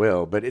sure they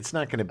will, but it's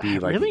not going to be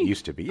like it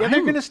used to be. Yeah,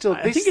 they're going to still.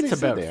 I think it's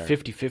about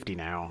 50-50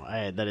 now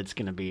that it's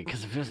going to be,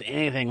 because if it's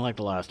anything like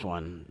the last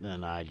one,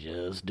 then I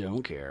just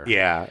don't care.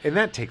 Yeah, and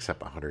that takes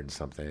up 100 and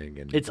something,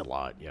 and it's a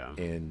lot. Yeah,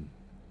 and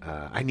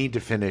I need to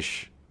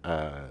finish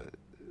the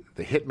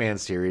Hitman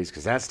series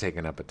because that's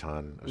taken up a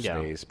ton of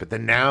space. But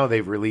then now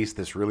they've released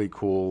this really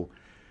cool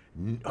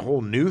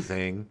whole new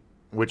thing,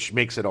 which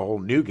makes it a whole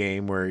new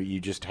game where you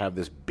just have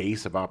this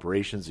base of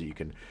operations that you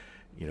can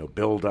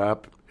build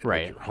up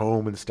like your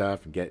home and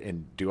stuff and get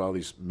and do all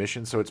these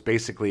missions. So it's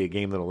basically a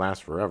game that'll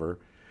last forever.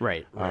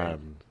 Right.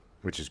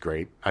 Which is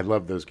great. I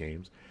love those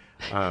games.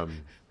 But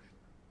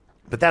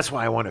that's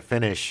why I want to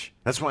finish.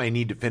 That's why I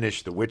need to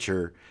finish The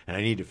Witcher and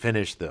I need to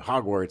finish the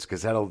Hogwarts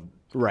because that'll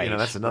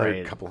that's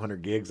another couple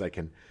 100 gigs I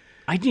can.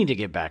 I need to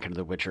get back into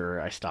The Witcher.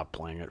 I stopped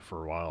playing it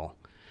for a while.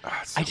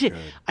 Oh, I did.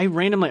 Good. I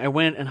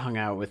went and hung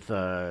out with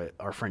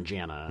our friend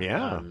Jana.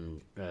 Yeah,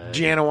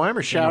 Jana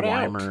Weimer. Shout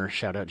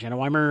out, Jana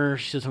Weimer.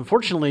 She's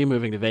unfortunately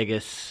moving to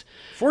Vegas.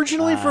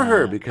 Fortunately for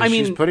her, because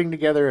she's putting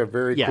together a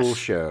very cool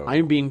show. I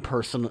am being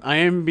personal. I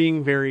am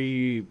being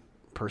very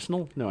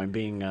personal. No, I'm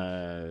being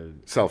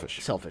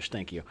selfish. Selfish.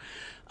 Thank you.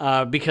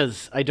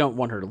 Because I don't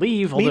want her to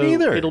leave. Me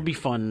neither. It'll be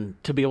fun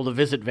to be able to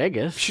visit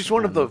Vegas. She's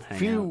one of the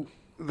few.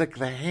 Like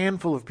the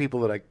handful of people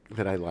that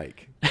I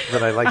like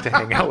to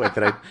hang out with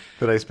that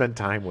I spend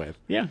time with.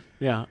 Yeah.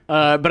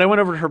 But I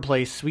went over to her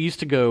place. We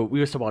used to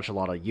watch a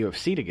lot of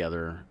UFC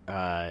together,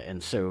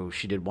 and so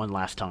she did one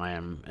last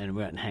time, and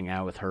we went and hang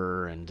out with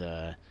her and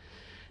a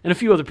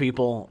few other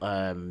people.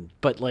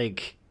 But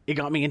like it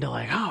got me into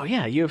like, oh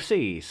yeah,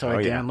 UFC. So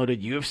I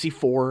downloaded UFC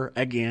 4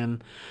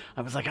 again.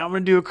 I was like, I'm gonna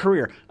do a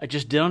career. I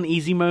just did on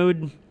easy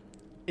mode.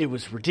 It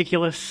was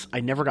ridiculous. I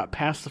never got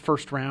past the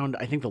first round.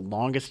 I think the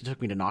longest it took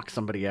me to knock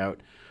somebody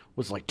out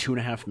was like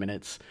 2.5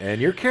 minutes.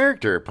 And your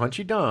character,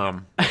 Punchy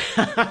Dom,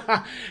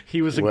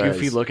 he was a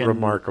goofy looking,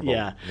 remarkable.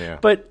 Yeah.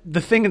 But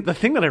the thing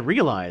that I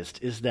realized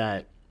is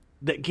that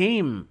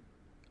game,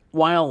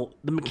 while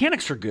the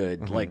mechanics are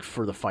good, like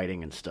for the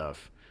fighting and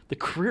stuff, the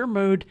career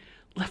mode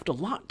left a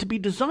lot to be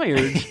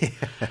desired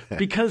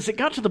because it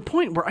got to the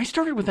point where I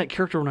started with that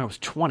character when I was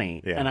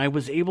 20 and I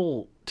was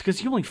able to,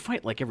 because you only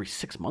fight like every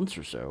 6 months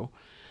or so,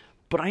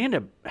 but I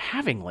ended up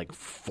having like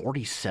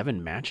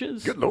 47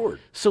 matches. Good Lord.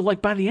 So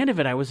like by the end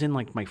of it, I was in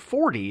like my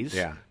 40s.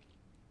 Yeah.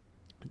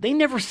 They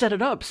never set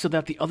it up so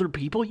that the other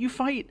people you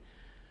fight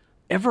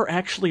ever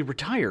actually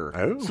retire.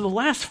 Oh. So the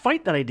last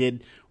fight that I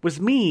did was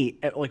me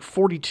at like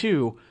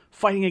 42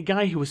 fighting a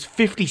guy who was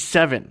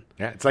 57.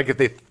 Yeah, it's like if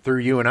they threw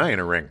you and I in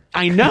a ring.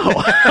 I know.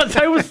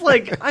 I was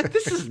like,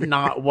 this is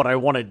not what I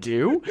want to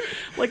do.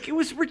 Like, it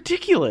was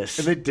ridiculous.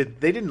 And they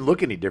didn't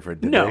look any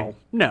different, did they?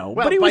 No.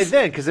 Well, but by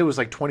then, because it was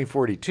like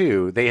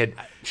 2042, they had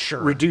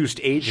reduced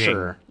aging.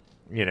 Sure.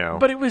 You know,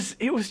 but it was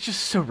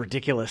just so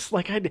ridiculous.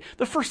 Like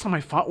the first time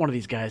I fought one of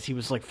these guys, he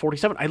was like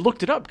 47. I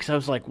looked it up because I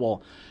was like,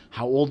 well,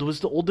 how old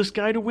was the oldest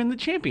guy to win the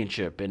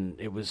championship? And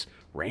it was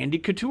Randy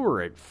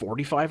Couture at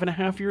 45 and a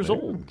half years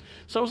old.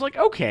 So I was like,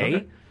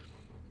 okay.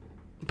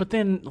 But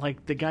then,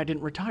 like, the guy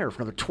didn't retire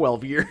for another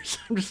 12 years.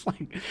 I'm just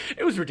like,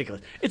 it was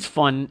ridiculous. It's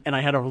fun, and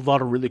I had a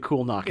lot of really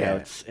cool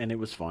knockouts, and it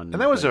was fun. And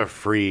that was a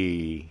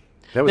free.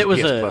 That was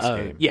a PS Plus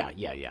game. Yeah.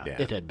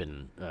 It had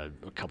been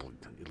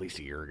at least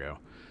a year ago.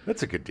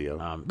 That's a good deal.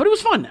 But it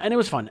was fun, and it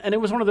was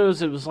one of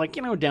those, it was like,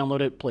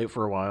 download it, play it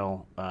for a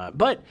while.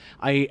 But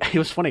it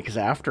was funny because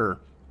after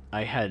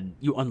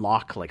you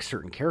unlock like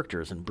certain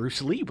characters, and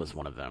Bruce Lee was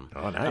one of them.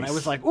 Oh, nice. And I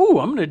was like, ooh,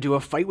 I'm going to do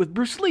a fight with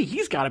Bruce Lee.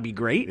 He's got to be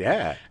great.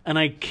 Yeah. And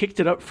I kicked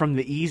it up from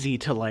the easy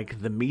to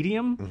like the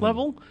medium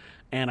level,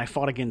 and I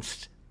fought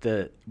against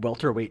the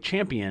welterweight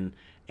champion,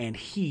 and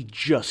he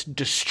just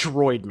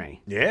destroyed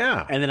me.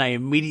 Yeah. And then I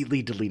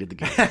immediately deleted the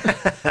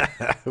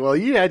game. Well,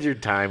 you had your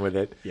time with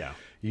it. Yeah.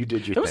 You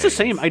did your That was the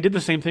same. I did the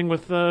same thing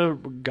with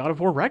God of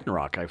War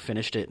Ragnarok. I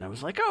finished it, and I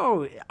was like,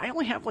 oh, I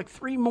only have like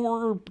 3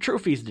 more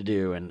trophies to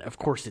do. And, of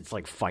course, it's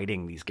like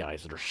fighting these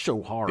guys that are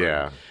so hard.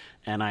 Yeah.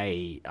 And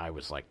I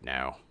was like,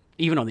 no.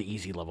 Even on the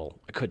easy level,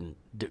 I couldn't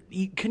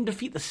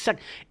defeat the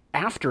second.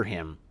 After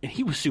him, and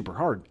he was super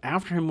hard.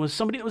 After him was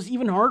somebody that was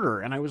even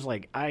harder. And I was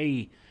like,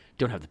 I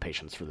don't have the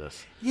patience for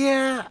this.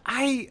 Yeah,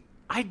 I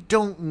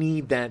don't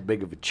need that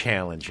big of a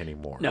challenge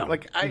anymore. No.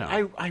 Like,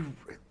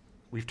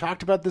 we've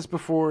talked about this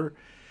before.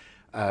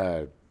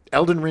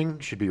 Elden Ring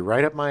should be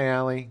right up my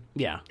alley.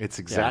 Yeah. It's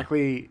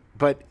exactly,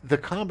 but the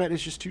combat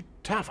is just too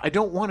tough. I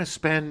don't want to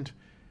spend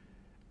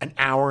an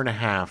hour and a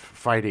half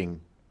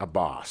fighting a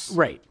boss.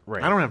 Right.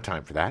 I don't have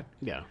time for that.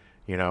 Yeah.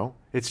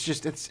 It's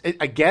just,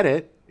 I get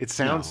it. It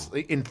sounds,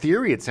 in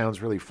theory, it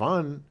sounds really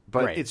fun,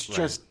 but it's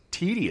just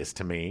tedious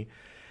to me.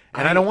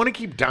 And I don't want to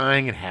keep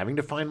dying and having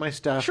to find my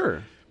stuff.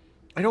 Sure.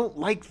 I don't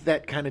like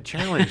that kind of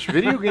challenge.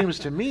 Video games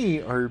to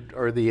me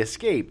are the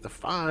escape, the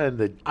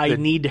fun. I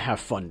need to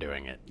have fun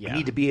doing it. Yeah. I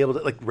need to be able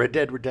to, like Red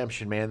Dead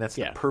Redemption, man. That's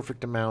the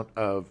perfect amount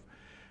of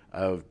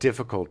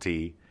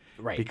difficulty,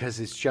 right? Because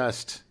it's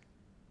just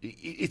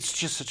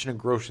such an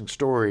engrossing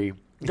story.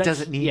 It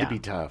doesn't need to be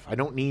tough. I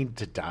don't need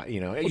to die.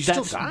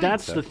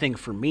 That's the thing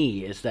for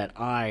me is that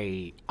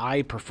I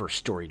prefer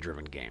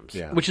story-driven games,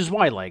 which is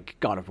why like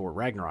God of War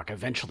Ragnarok, I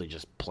eventually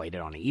just played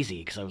it on easy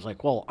because I was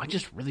like, well, I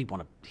just really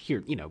want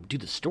to do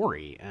the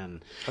story,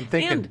 and I'm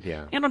thinking,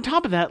 and on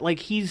top of that, like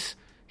he's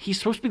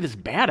supposed to be this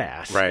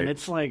badass, right? And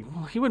it's like,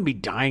 well, he wouldn't be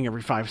dying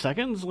every 5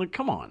 seconds. Like,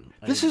 come on.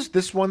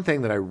 This one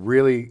thing that I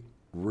really,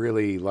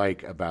 really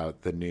like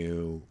about the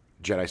new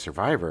Jedi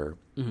Survivor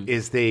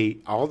is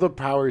all the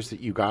powers that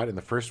you got in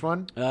the first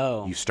one,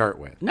 you start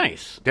with.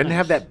 Nice. Doesn't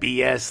have that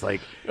BS like,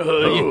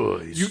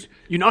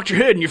 you knocked your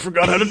head and you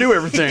forgot how to do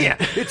everything. Yeah,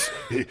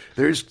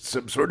 there's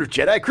some sort of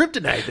Jedi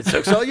kryptonite that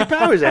sucks all your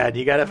powers out, and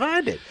you got to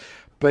find it.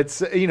 But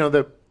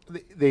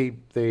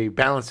they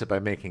balance it by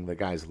making the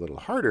guys a little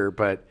harder,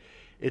 but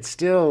it's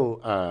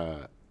still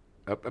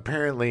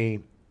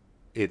apparently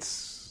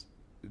it's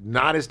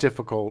not as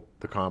difficult.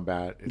 The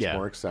combat it's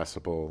more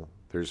accessible.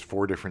 There's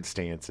 4 different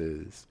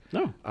stances.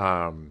 No.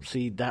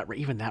 See,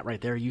 even that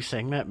right there, you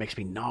saying that makes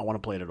me not want to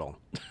play it at all.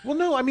 Well,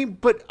 no, I mean,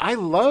 but I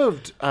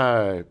loved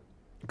Ghost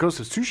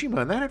of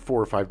Tsushima, and that had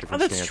 4 or 5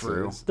 different stances.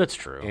 True. That's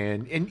true.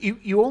 And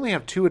you only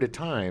have 2 at a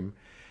time,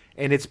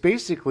 and it's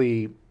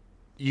basically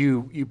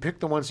you pick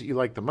the ones that you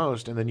like the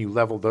most, and then you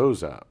level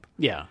those up.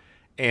 Yeah.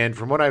 And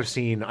from what I've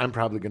seen, I'm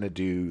probably going to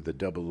do the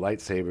double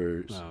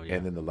lightsabers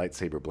and then the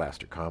lightsaber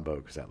blaster combo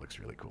because that looks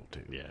really cool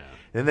too. Yeah.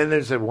 And then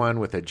there's a one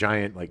with a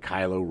giant like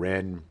Kylo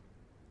Ren,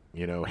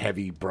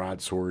 heavy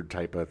broadsword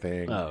type of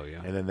thing. Oh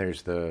yeah. And then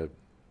there's the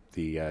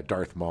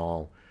Darth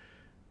Maul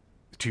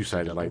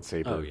 2-sided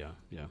lightsaber. Oh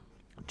yeah.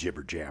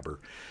 Jibber jabber.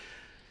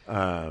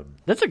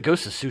 That's a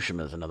Ghost of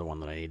Tsushima is another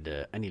one that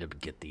I need to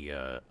get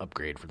the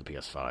upgrade for the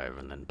PS5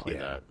 and then play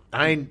that.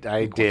 I Once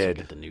I did.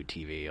 get the new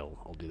TV,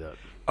 I'll do that.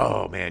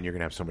 Oh man, you're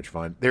gonna have so much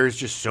fun. There's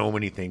just so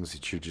many things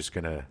that you're just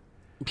gonna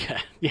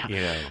Yeah.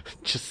 You know,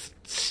 just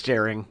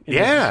staring.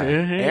 Yeah,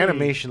 Hey.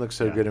 animation looks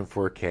so good in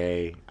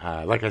 4K.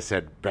 Like I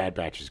said, Bad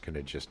Batch is going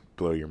to just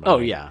blow your mind. Oh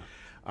yeah.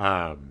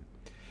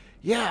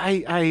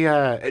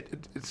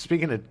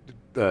 Speaking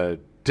of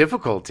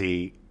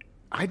difficulty,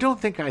 I don't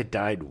think I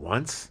died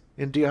once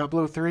in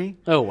Diablo 3.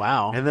 Oh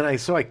wow. And then I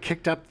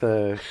kicked up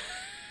the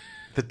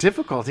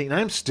difficulty, and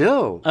I'm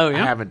still I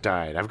haven't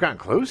died. I've gotten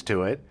close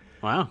to it.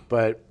 Wow.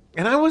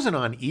 And I wasn't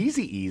on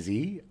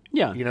easy.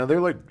 Yeah. You know,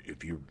 they're like,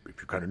 if you're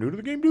kind of new to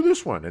the game, do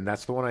this one, and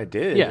that's the one I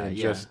did. Yeah, and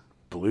just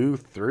blew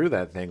through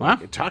that thing. Wow.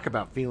 Like, talk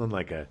about feeling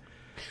like a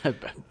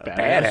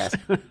Badass.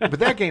 But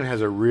that game has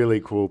a really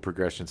cool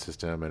progression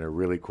system and a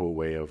really cool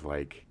way of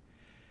like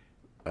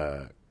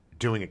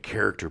doing a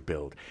character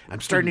build.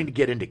 I'm starting to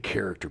get into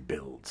character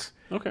builds.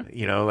 Okay.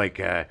 You know, like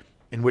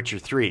in Witcher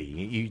 3,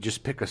 you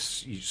just pick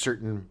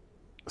certain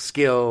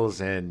skills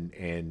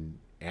and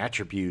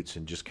attributes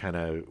and just kind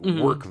of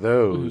work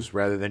those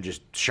rather than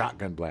just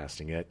shotgun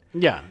blasting it.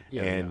 Yeah.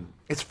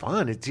 It's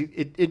fun.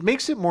 It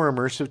makes it more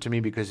immersive to me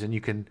because then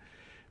you can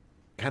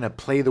kind of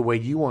play the way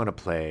you want to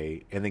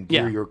play and then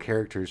gear your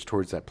characters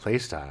towards that play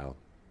style.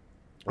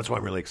 That's why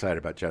I'm really excited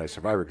about Jedi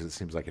Survivor, because it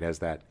seems like it has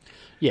that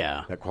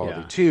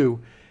quality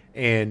too.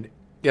 And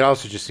it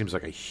also just seems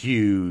like a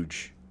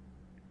huge,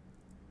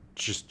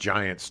 just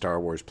giant Star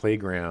Wars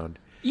playground.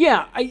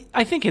 Yeah,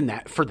 I think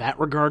for that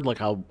regard,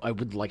 like I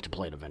would like to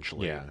play it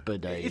eventually. Yeah,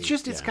 but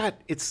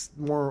it's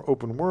more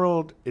open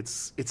world. It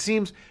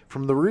seems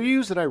from the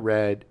reviews that I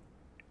read,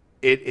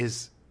 it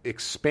is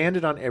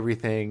expanded on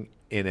everything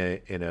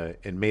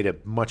and made a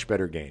much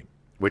better game,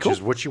 which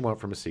is what you want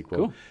from a sequel.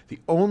 Cool. The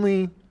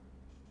only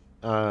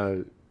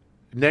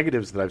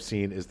negatives that I've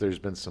seen is there's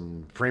been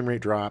some frame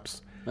rate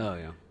drops. Oh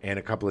yeah, and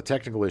a couple of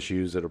technical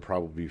issues that'll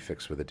probably be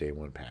fixed with a day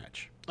one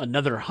patch.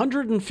 Another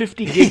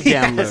 150 gig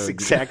download. Yes,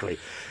 exactly.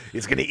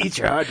 It's going to eat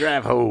your hard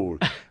drive whole.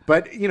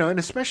 But and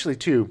especially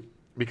too,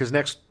 because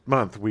next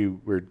month we're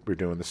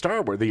doing the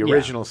Star Wars, the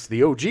originals,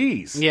 the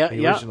OGs, the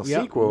original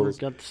sequels. We've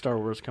got the Star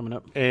Wars coming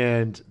up,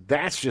 and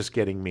that's just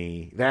getting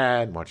me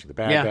that and watching the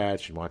Bad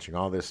Batch and watching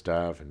all this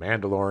stuff and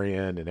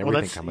Mandalorian and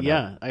everything coming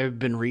up. Yeah, I've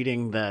been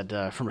reading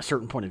that from a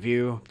certain point of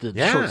view, the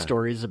short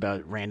stories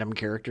about random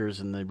characters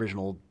in the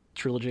original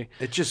trilogy.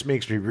 It just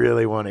makes me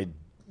really want to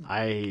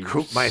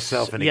coop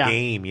myself in a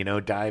game,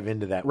 dive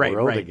into that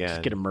world again.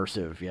 Just get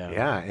immersive,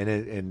 Yeah,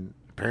 and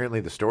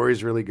apparently the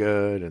story's really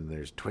good, and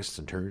there's twists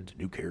and turns,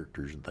 new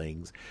characters and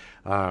things.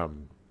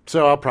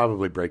 So I'll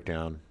probably break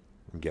down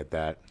and get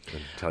that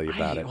and tell you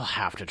about it. I will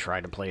have to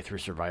try to play through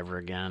Survivor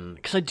again,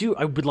 because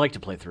I would like to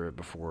play through it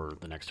before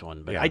the next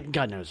one, but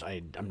God knows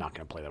I'm not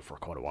going to play that for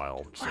quite a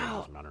while, so it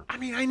doesn't matter. I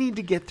mean, I need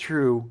to get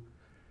through...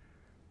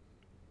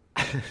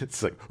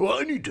 It's like,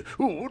 I need to.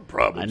 What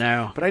problems? I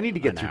know, but I need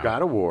to get through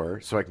God of War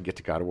so I can get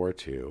to God of War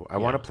 2. I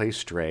want to play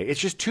Stray. It's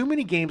just too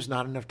many games,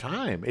 not enough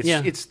time. It's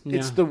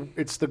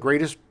the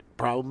greatest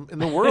problem in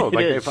the world.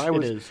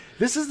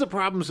 This is the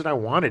problems that I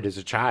wanted as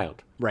a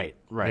child. Right.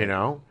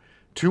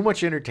 Too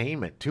much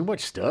entertainment, too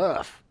much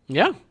stuff.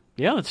 Yeah,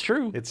 that's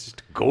true. It's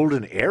just a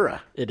golden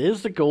era. It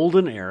is the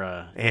golden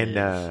era,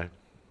 and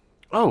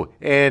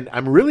and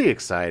I'm really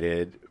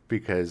excited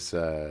because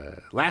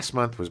last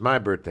month was my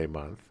birthday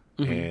month.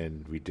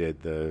 And we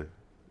did the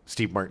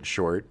Steve Martin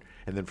short,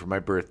 and then for my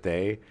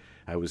birthday,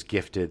 I was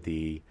gifted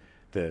the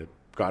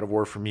God of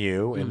War from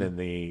you, and then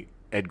the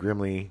Ed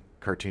Grimley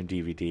cartoon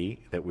DVD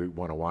that we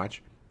want to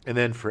watch. And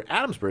then for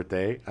Adam's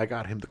birthday, I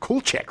got him the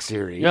Kolchak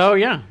series. Oh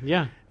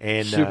yeah,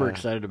 and super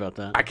excited about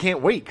that. I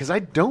can't wait because I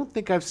don't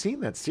think I've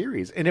seen that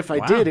series, and if I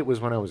did, it was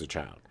when I was a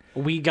child.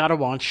 We got to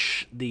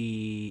watch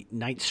the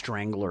Night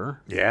Strangler,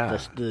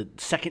 the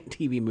second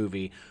TV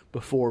movie,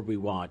 before we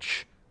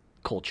watch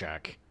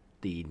Kolchak,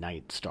 the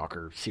Night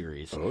Stalker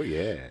series. Oh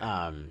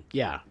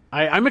yeah,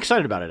 I'm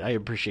excited about it. I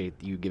appreciate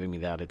you giving me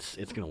that. It's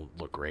going to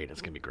look great.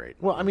 It's going to be great.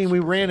 Well, I mean, we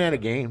ran out of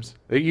games.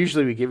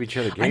 Usually we give each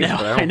other games,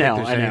 but I don't think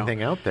there's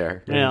anything out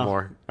there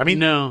anymore. I mean,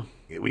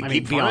 we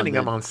keep finding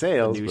them on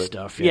sales. New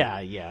stuff.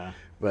 Yeah.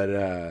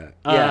 But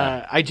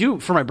I do,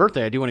 for my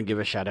birthday, I do want to give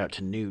a shout out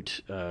to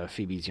Newt,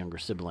 Phoebe's younger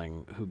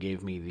sibling, who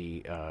gave me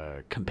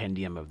the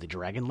compendium of the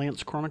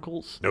Dragonlance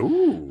Chronicles.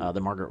 Ooh. The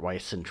Margaret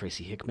Weiss and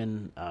Tracy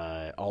Hickman,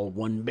 all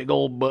one big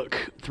old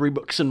book, 3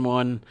 books in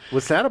one.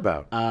 What's that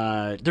about?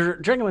 The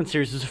Dragonlance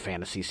series is a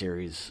fantasy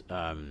series.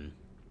 I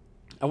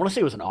want to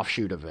say it was an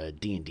offshoot of a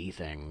D&D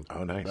thing.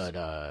 Oh, nice. But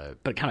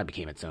it kind of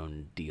became its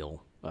own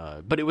deal.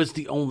 But it was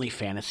the only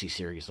fantasy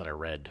series that I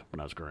read when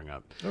I was growing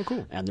up. Oh,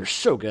 cool. And they're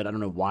so good. I don't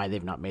know why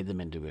they've not made them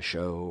into a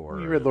show. Or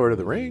you read Lord of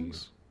the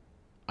Rings?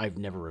 I've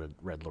never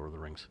read Lord of the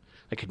Rings.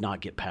 I could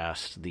not get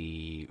past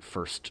the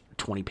first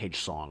 20-page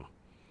song.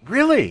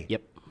 Really?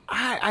 Yep.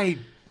 I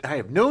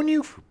have known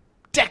you for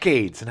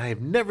decades, and I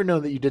have never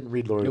known that you didn't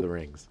read Lord of the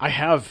Rings. I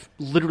have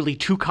literally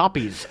 2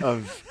 copies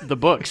of the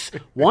books.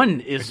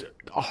 One is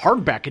a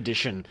hardback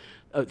edition,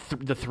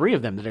 the 3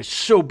 of them that are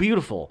so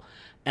beautiful.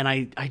 And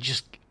I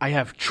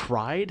have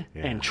tried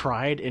and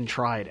tried and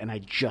tried, and I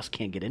just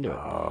can't get into it.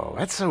 Oh,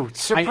 that's so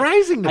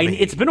surprising to me.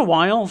 It's been a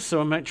while, so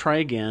I might try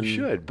again. You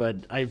should.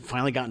 But I've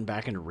finally gotten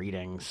back into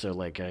reading, so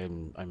like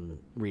I'm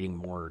reading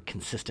more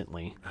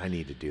consistently. I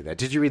need to do that.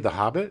 Did you read The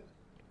Hobbit?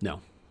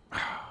 No.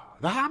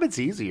 The Hobbit's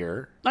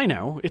easier. I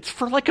know. It's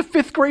for like a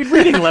 5th grade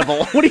reading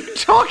level. What are you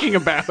talking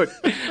about?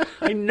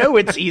 I know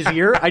it's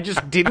easier. I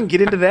just didn't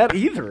get into that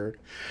either.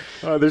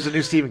 There's a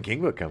new Stephen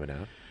King book coming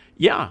out.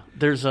 Yeah,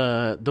 there's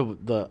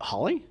the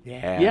Holly.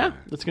 Yeah,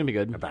 that's gonna be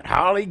good. About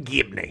Holly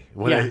Gibney,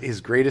 one of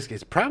his greatest.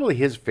 It's probably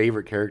his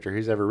favorite character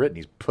he's ever written.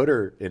 He's put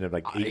her in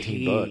like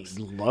 18 books.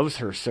 He loves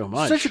her so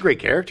much. Such a great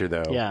character,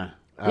 though.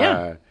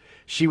 Yeah.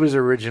 She was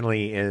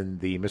originally in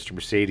the Mr.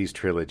 Mercedes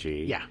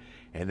trilogy. Yeah.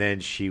 And then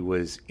she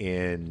was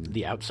in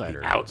The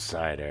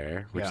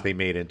Outsider. Which they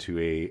made into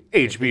a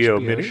HBO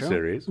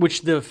miniseries.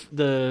 Which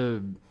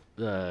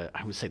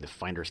I would say the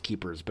Finders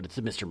Keepers, but it's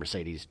the Mr.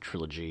 Mercedes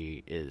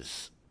trilogy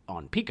is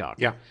on Peacock.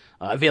 Yeah.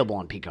 Available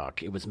on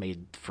Peacock. It was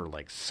made for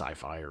like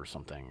Sci-Fi or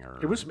something.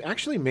 It was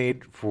actually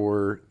made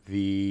for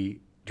the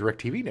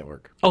DirecTV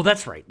network. Oh,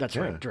 that's right. That's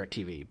right.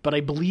 DirecTV. But I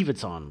believe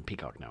it's on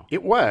Peacock now.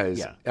 It was.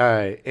 Yeah.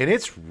 And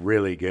it's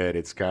really good.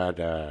 It's got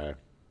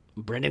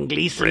Brendan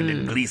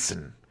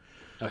Gleeson.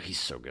 Oh, he's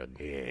so good.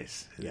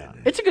 Yes. Yeah.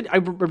 It's a good...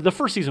 the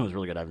first season was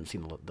really good. I haven't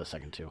seen the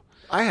second two.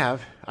 I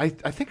have. I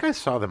think I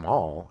saw them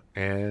all,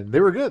 and they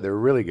were good. They were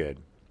really good.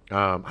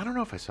 I don't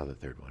know if I saw the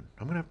third one.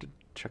 I'm going to have to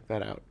check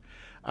that out.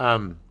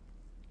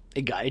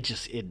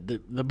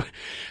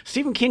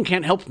 Stephen King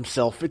can't help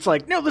himself. It's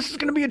like, no, this is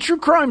going to be a true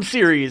crime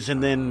series,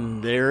 and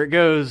then there it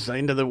goes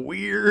into the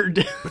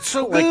weird, but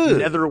so like good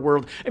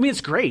netherworld. I mean,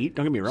 it's great.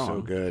 Don't get me wrong.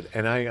 So good,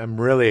 and I'm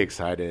really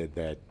excited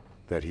that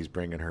he's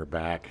bringing her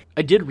back.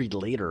 I did read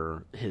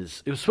later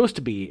it was supposed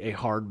to be a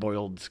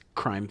hard-boiled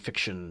crime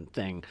fiction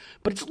thing,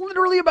 but it's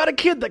literally about a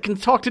kid that can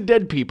talk to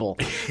dead people.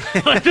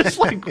 I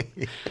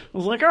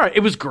was like, all right,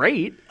 it was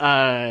great.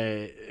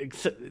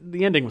 Except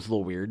the ending was a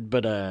little weird,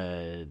 but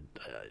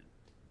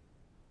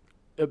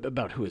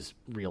about who his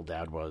real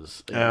dad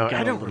was.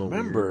 I don't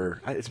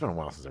remember. It's been a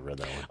while since I read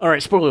that one. All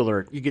right, spoiler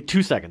alert. You get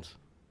 2 seconds.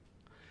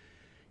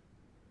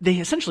 They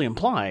essentially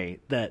imply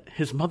that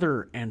his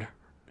mother and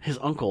his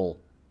uncle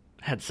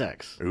had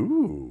sex.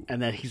 Ooh.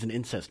 And that he's an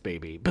incest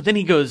baby. But then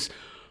he goes,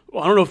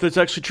 well, I don't know if that's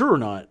actually true or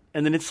not.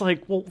 And then it's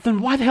like, well, then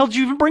why the hell did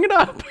you even bring it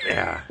up?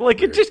 Yeah.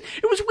 Like, it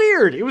was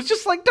weird. It was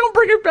just like, don't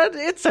bring it back to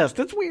incest.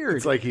 That's weird.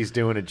 It's like he's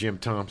doing a Jim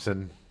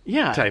Thompson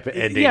type of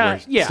ending where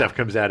stuff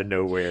comes out of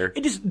nowhere.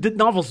 The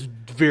novel's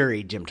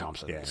very Jim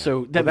Thompson. Yeah.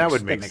 So that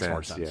would make sense.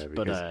 More sense.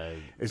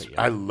 Yeah,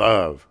 I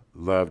love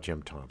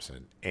Jim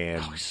Thompson.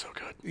 And he's so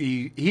good.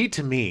 He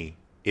to me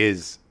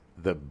is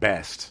the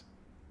best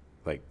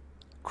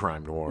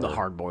crime noir, the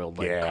hard-boiled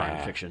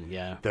crime fiction.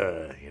 Yeah,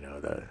 the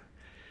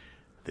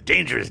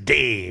dangerous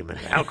dame and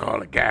the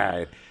alcoholic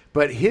guy.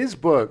 But his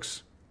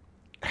books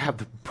have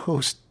the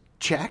most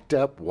jacked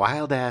up,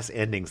 wild ass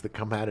endings that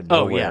come out of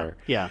nowhere.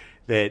 Oh yeah.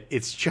 That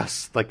it's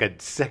just like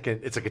it's like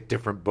a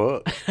different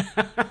book.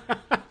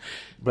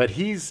 But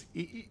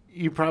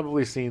you've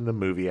probably seen the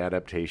movie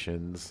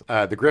adaptations,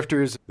 The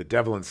Grifters, The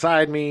Devil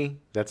Inside Me.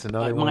 That's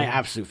another one. My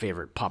absolute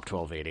favorite, Pop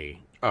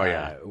 1280. Oh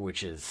yeah,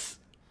 which is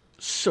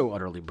so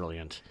utterly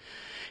brilliant.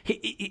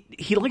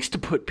 He likes to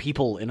put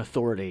people in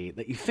authority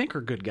that you think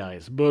are good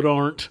guys but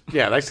aren't.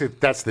 Yeah,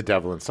 that's the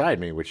devil inside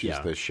me, which is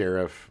the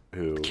sheriff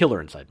who... The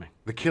killer inside me.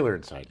 The killer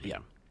inside me.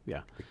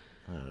 Yeah.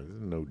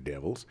 No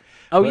devils.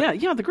 Oh, but,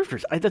 yeah, The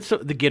Grifters.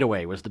 The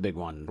Getaway was the big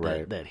one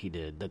that he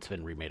did. That's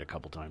been remade a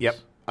couple times. Yep.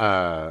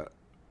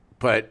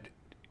 But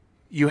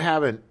you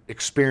haven't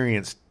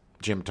experienced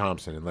Jim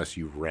Thompson unless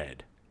you've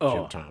read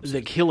Jim Thompson.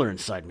 The killer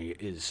inside me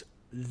is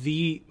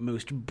the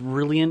most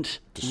brilliant,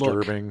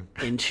 disturbing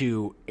look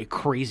into a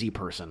crazy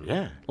person.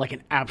 Yeah. Like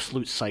an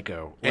absolute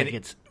psycho. And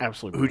it's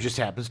absolutely who just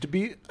happens to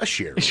be a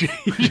sheriff.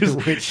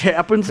 Which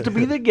happens to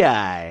be the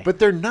guy. But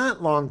they're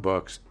not long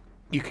books.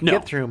 You can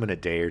get through them in a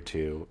day or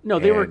two. No,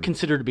 they were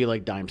considered to be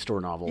like dime store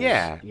novels.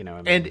 Yeah.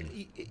 And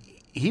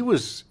he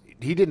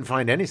didn't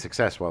find any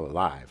success while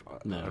alive.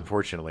 No.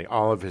 Unfortunately,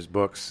 all of his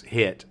books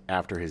hit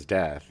after his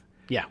death.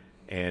 Yeah.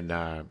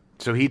 And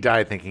so he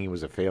died thinking he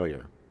was a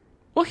failure.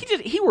 Well, he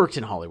did. He worked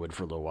in Hollywood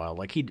for a little while.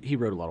 Like he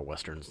wrote a lot of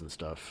westerns and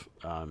stuff.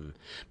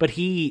 But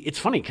it's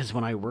funny because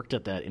when I worked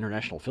at that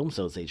international film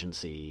sales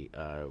agency,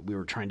 we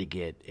were trying to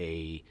get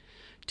a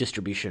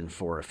distribution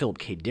for a Philip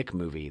K. Dick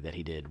movie that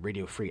he did,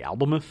 Radio Free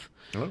Albemuth.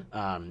 Oh.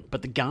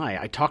 But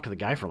I talked to the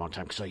guy for a long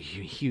time because I'm a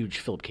huge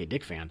Philip K.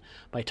 Dick fan.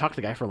 But I talked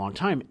to the guy for a long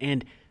time,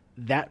 and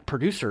that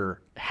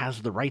producer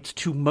has the rights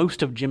to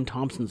most of Jim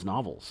Thompson's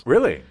novels.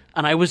 Really?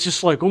 And I was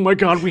just like, oh my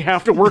God, we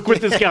have to work with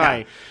this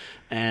guy.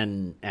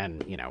 And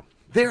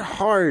they're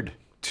hard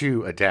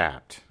to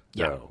adapt,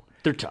 though.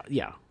 They're tough,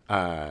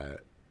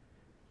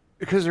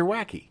 because they're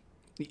wacky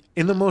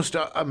in the most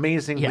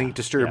amazingly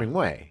disturbing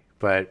way.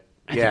 But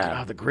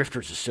The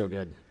Grifters is so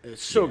good.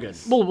 It's so good.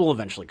 We'll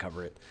eventually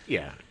cover it.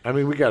 Yeah, I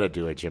mean, we got to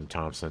do a Jim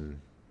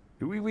Thompson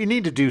We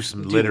need to do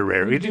some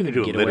literary. We need to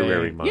do a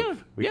literary month. Yeah,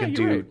 we can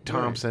do right,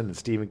 Thompson and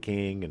Stephen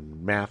King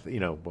and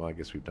well, I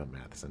guess we've done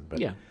Matheson, but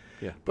yeah.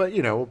 But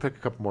we'll pick a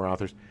couple more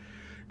authors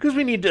because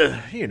we need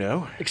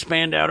to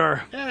expand out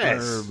our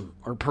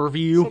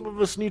purview. Some of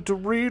us need to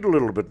read a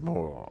little bit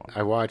more.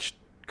 I watched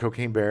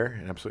Cocaine Bear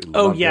and absolutely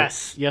loved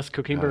it. Yes,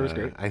 Cocaine Bear was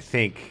great. I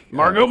think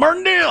Margot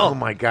Martindale. Oh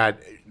my God,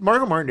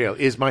 Margot Martindale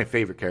is my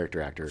favorite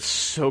character actor.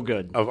 So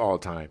good of all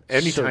time.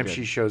 Anytime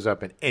she shows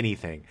up in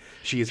anything,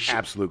 she is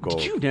absolute gold.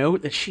 Did you know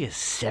that she is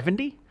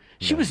 70?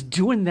 She was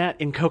doing that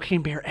in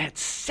Cocaine Bear at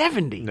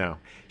 70. No,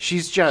 she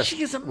is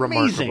amazing.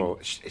 Remarkable.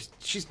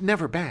 She's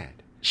never bad.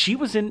 She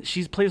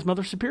plays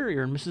Mother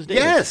Superior in Mrs.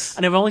 Davis. Yes.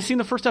 And I've only seen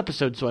the first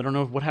episode, so I don't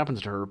know what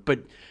happens to her. But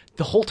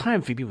the whole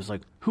time, Phoebe was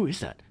like, who is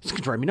that? It's going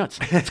to drive me nuts.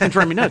 It's going to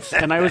drive me nuts.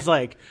 And I was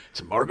like,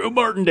 it's Margot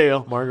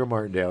Martindale. Margot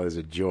Martindale is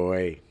a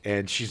joy,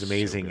 and she's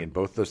amazing in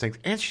both those things.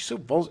 And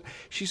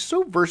she's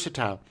so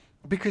versatile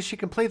because she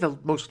can play the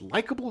most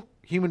likable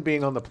human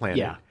being on the planet.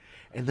 Yeah.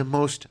 And the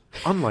most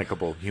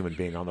unlikable human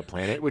being on the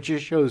planet, which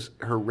just shows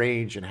her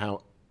range and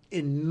how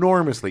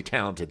enormously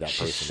talented that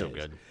person is. She's so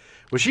good.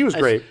 Well, she was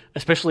great.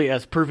 Especially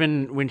as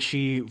proven when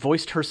she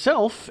voiced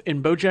herself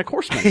in BoJack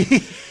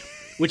Horseman,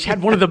 which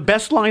had one of the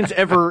best lines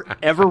ever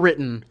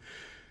written.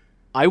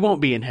 I won't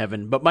be in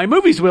heaven, but my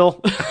movies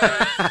will.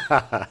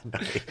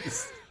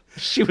 Nice.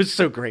 She was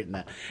so great in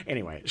that.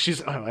 Anyway,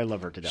 I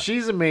love her to death.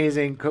 She's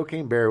amazing.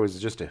 Cocaine Bear was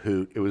just a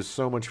hoot. It was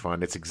so much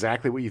fun. It's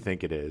exactly what you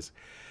think it is.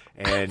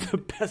 And the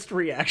best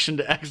reaction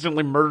to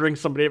accidentally murdering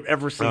somebody I've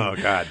ever seen. Oh,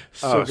 God.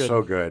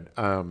 So good.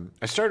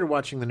 I started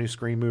watching the new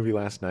Scream movie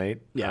last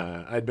night.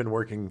 Yeah. I'd been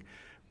working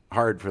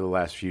hard for the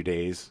last few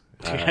days,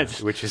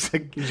 which is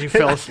you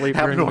fell asleep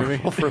during the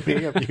movie? For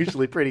me. I'm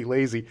usually pretty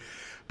lazy.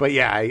 But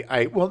yeah,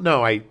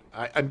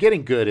 I'm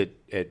getting good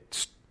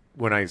at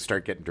when I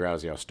start getting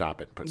drowsy, I'll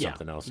stop it and put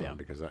something else on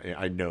because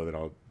I know that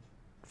I'll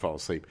fall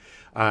asleep.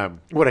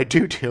 What I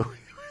do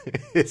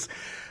is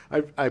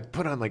I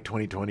put on like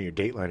 2020 or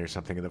Dateline or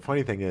something, and the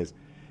funny thing is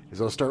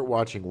I'll start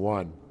watching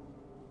one,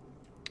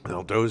 and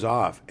I'll doze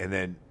off, and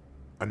then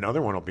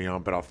another one will be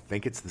on, but I'll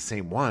think it's the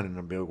same one, and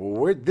I'll be like, well,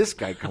 where'd this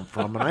guy come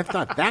from? And I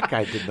thought that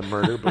guy did the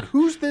murder, but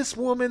who's this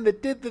woman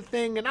that did the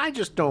thing? And I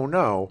just don't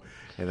know.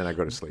 And then I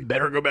go to sleep.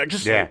 Better go back to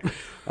sleep.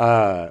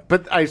 Yeah.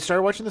 But I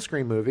started watching the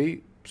Scream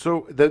movie,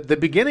 so the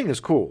beginning is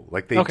cool.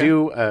 Like they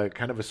do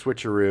kind of a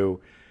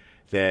switcheroo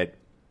that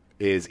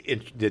is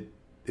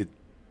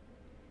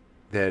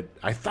that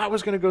I thought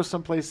was going to go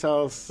someplace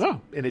else,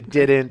 and it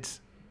didn't.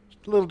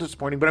 A little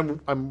disappointing, but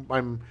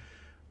I'm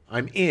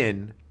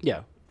in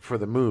for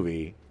the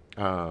movie.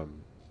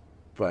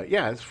 But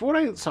yeah, it's for what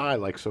I saw. I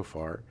like so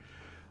far.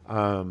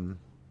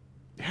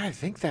 I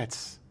think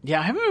that's. Yeah,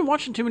 I haven't been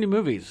watching too many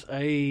movies.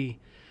 I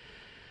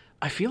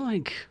feel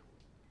like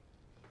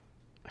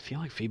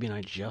Phoebe and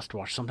I just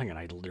watched something, and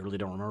I literally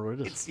don't remember what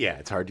it is.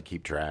 It's hard to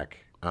keep track.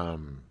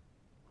 I'm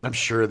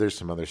sure there's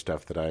some other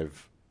stuff that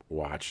I've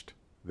watched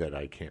that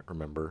I can't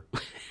remember,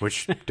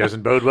 which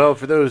doesn't bode well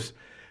for those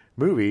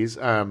movies.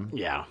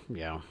 Yeah.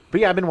 But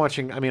yeah, I've been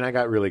watching. I mean, I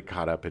got really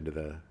caught up into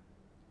the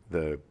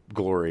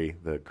Glory,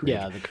 the Creed.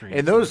 Yeah, the Creed.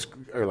 And those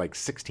are like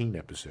 16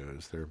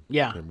 episodes. They're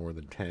more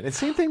than 10. And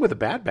same thing with the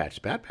Bad Batch.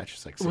 Bad Batch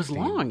is like 16. It was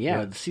long,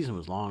 yeah. The season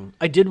was long.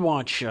 I did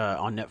watch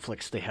on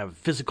Netflix, they have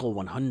Physical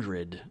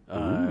 100,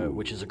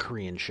 which is a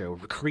Korean show,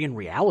 a Korean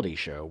reality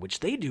show, which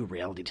they do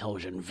reality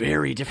television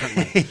very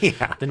differently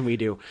than we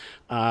do.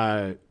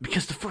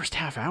 Because the first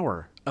half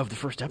hour of the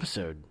first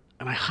episode,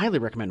 and I highly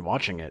recommend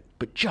watching it,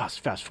 but just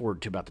fast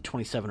forward to about the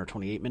 27 or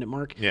 28 minute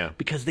mark. Yeah.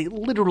 Because they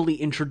literally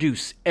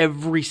introduce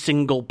every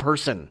single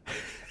person.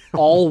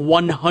 All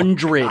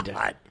 100.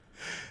 God.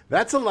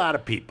 That's a lot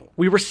of people.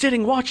 We were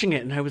sitting watching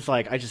it, and I was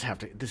like, I just have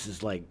to, this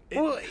is like,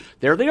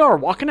 there they are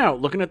walking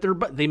out, looking at their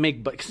butt. They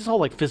make, because it's all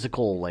like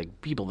physical,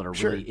 like people that are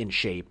really in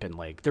shape, and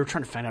like they're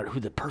trying to find out who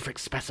the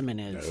perfect specimen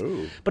is.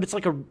 Oh. But it's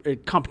like a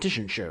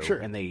competition show,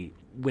 and they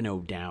winnow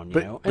down, you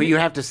know. But you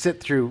have to sit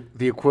through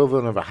the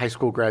equivalent of a high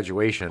school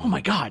graduation. Oh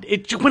my God,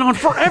 it just went on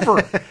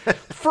forever,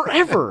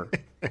 forever,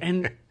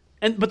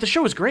 but the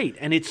show was great,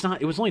 and it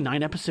was only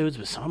 9 episodes,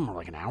 but some of them were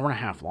like an hour and a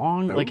half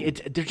long. Like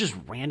they're just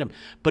random,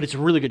 but it's a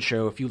really good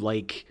show if you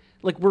like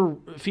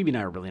Phoebe and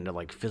I are really into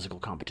like physical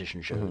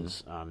competition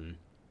shows. Mm-hmm.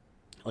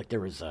 Like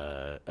there was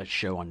a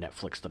show on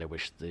Netflix that I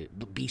wish the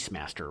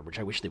Beastmaster, which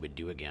I wish they would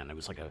do again. It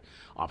was like a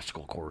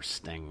obstacle course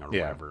thing or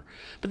whatever,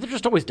 but they're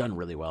just always done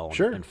really well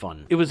and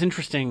fun. It was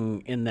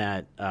interesting in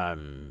that,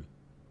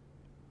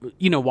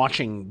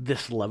 watching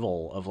this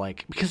level of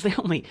like, because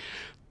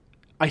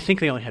I think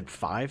they only had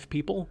 5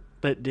 people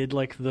that did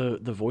like the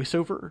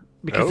voiceover,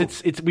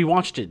 because we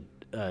watched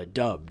it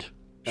dubbed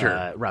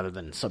rather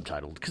than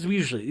subtitled, because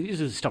this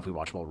is stuff we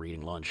watch while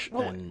reading lunch.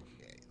 Well,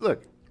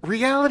 look,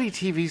 reality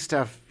TV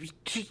stuff,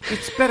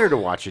 it's better to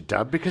watch it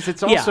dubbed because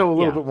it's also a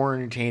little bit more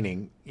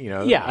entertaining.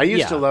 I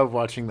used to love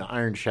watching the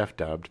Iron Chef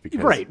dubbed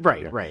because right.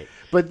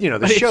 But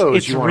the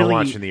shows you want to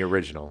watch in the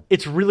original.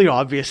 It's really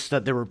obvious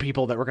that there were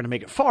people that were going to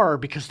make it far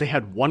because they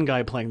had one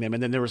guy playing them,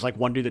 and then there was like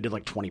one dude that did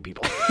like 20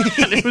 people.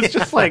 And it was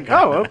just like,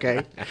 oh,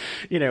 okay,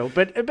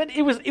 But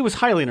it was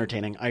highly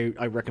entertaining.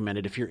 I recommend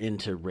it if you're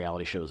into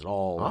reality shows at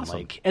all.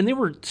 Awesome. And they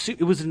were.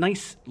 It was a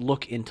nice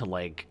look into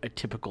like a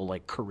typical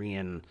like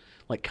Korean.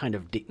 Like kind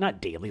of not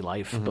daily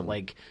life, but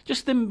like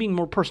just them being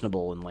more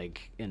personable and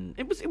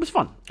it was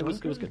fun. It was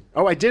good.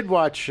 Oh, I did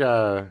watch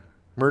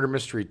Murder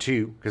Mystery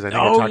 2 because I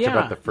think I talked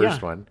about the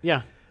first one.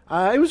 Yeah,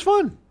 it was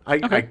fun. I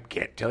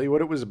can't tell you what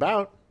it was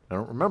about. I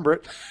don't remember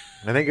it.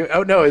 I think it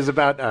was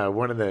about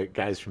one of the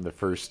guys from the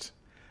first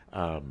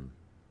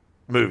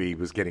movie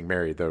was getting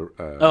married.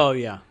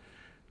 The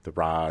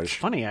Raj. It's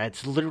funny.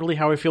 It's literally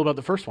how I feel about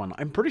the first one.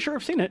 I'm pretty sure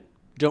I've seen it.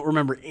 Don't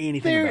remember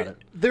anything about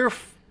it.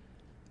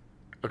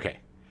 Okay.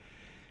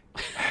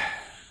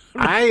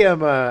 I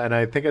am, and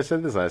I think I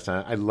said this last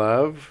time. I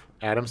love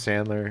Adam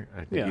Sandler.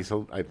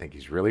 I think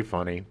he's really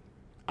funny.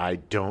 I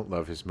don't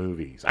love his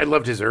movies. I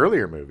loved his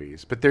earlier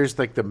movies, but there's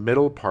like the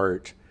middle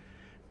part,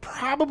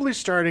 probably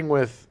starting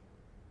with.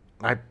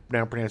 I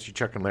now pronounce you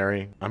Chuck and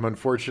Larry. I'm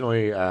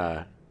unfortunately,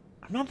 I'm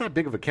not that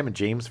big of a Kevin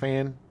James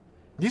fan.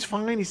 He's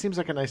fine. He seems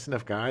like a nice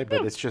enough guy,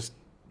 but it's just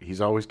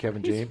he's always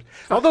Kevin James.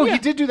 Although he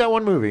did do that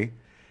one movie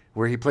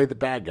where he played the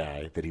bad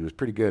guy that he was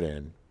pretty good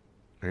in.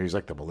 He was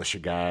like the militia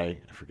guy.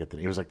 I forget the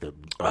name. He was like the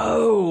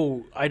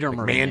I don't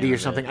remember Mandy or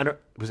something. I don't.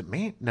 Was it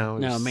Mandy? No,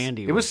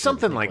 Mandy. It was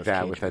something like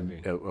that with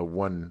a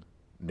one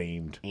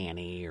named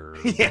Annie or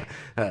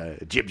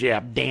Jib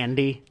Jab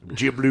Dandy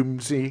Jib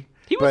Loomsy.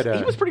 He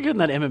was pretty good in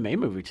that MMA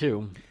movie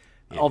too.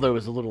 Yeah. Although it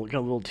was a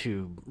little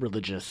too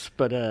religious,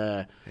 but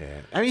I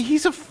mean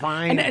he's a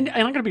fine. And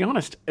I'm gonna be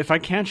honest. If I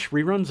catch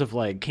reruns of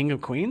like King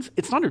of Queens,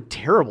 it's not a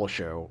terrible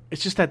show.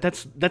 It's just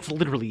that's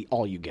literally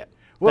all you get.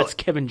 Well, that's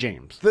Kevin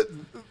James.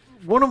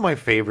 One of my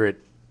favorite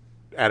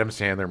Adam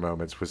Sandler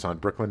moments was on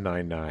Brooklyn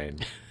Nine-Nine,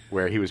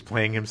 where he was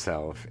playing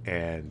himself,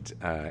 and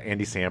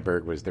Andy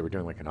Samberg they were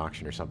doing like an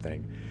auction or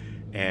something,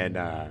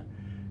 and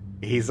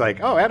he's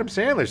like, "Oh, Adam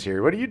Sandler's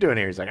here. What are you doing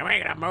here?" He's like, "I'm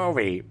making a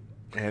movie,"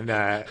 and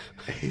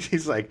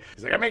he's like,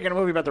 "I'm making a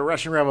movie about the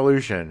Russian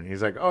Revolution."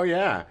 He's like, "Oh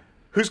yeah,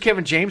 who's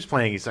Kevin James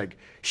playing?" He's like,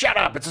 "Shut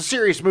up, it's a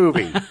serious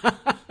movie."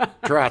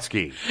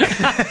 Trotsky.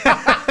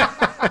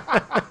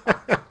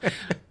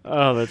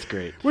 Oh, that's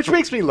great. Which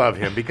makes me love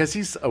him because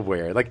he's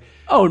aware. Like,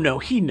 oh no,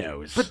 he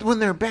knows. But when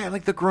they're bad,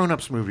 like the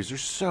grown-ups movies are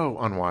so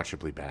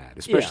unwatchably bad,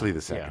 especially the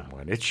second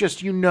one. It's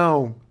just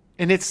and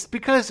it's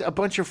because a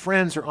bunch of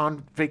friends are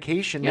on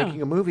vacation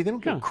making a movie. They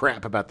don't give a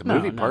crap about the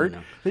movie part.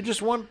 No. They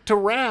just want to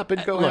rap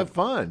and go have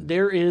fun.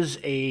 There is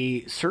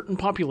a certain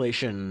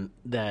population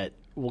that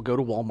will go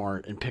to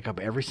Walmart and pick up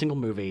every single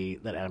movie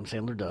that Adam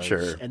Sandler does.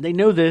 Sure. And they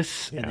know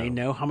this, and they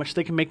know how much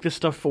they can make this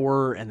stuff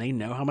for, and they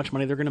know how much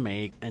money they're going to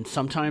make. And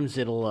sometimes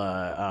it'll,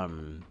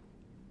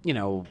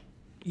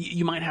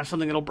 you might have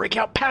something that'll break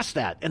out past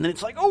that. And then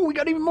it's like, oh, we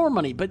got even more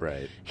money. But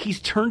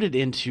he's turned it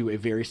into a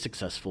very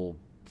successful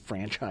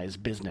franchise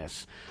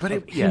business.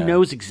 But he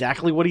knows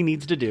exactly what he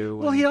needs to do.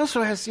 Well, he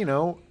also has,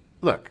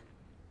 look,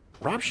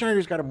 Rob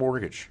Schneider's got a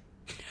mortgage.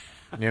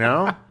 He's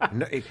not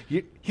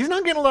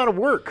getting a lot of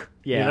work.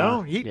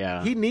 Yeah,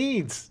 he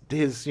needs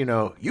his.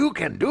 You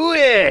can do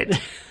it.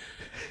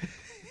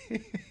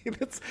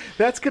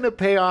 that's going to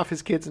pay off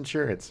his kid's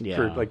insurance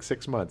for like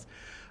 6 months.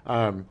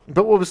 But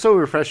what was so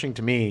refreshing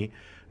to me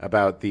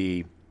about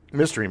the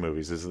mystery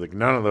movies is like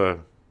none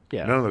of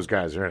those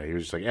guys are in it. He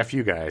was just like, "F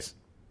you guys."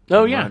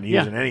 Oh I'm not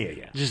using any of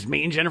you. Just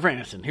me and Jennifer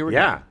Aniston. Here we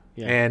go.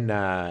 Yeah,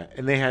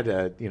 and they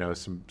had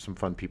some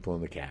fun people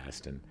in the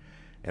cast and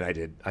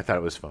I thought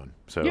it was fun.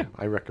 So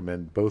I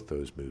recommend both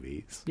those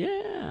movies.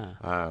 Yeah.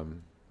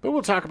 But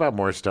we'll talk about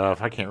more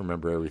stuff. I can't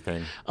remember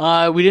everything.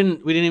 We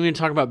didn't even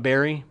talk about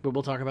Barry, but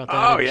we'll talk about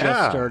that. It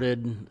just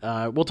started.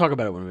 We'll talk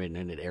about it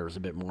when it airs a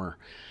bit more.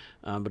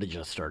 But it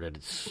just started.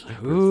 It's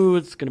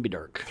going to be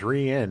dark.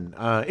 3 in.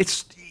 I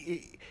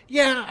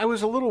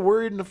was a little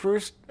worried in the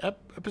first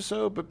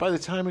episode, but by the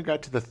time it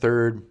got to the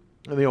third,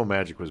 the old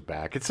magic was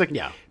back. It's like,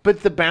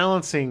 but the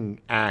balancing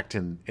act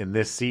in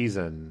this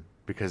season,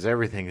 because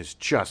everything is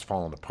just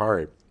falling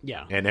apart.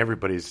 Yeah. And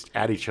everybody's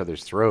at each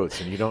other's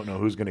throats, and you don't know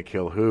who's going to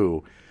kill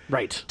who.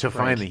 Right. To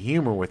find the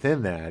humor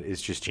within that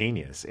is just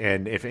genius.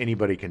 And if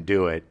anybody can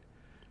do it.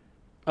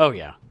 Oh,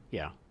 yeah.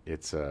 Yeah.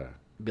 It's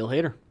Bill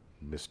Hader.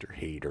 Mr.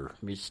 Hader.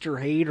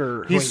 Mr.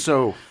 Hader. He's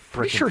so freaking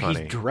pretty sure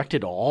funny. He's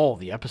directed all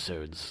the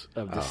episodes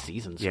of this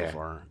season so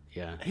far.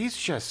 Yeah. He's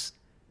just...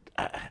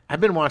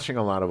 I've been watching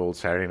a lot of old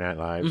Saturday Night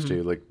Lives,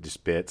 too, like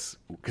just bits.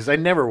 Because I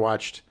never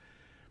watched...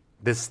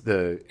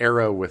 the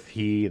era with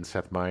he and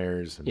Seth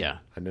Meyers, and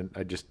then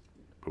I just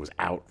was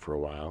out for a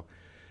while,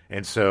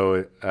 and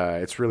so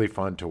it's really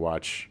fun to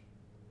watch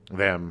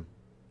them,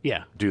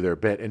 do their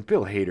bit. And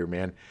Bill Hader,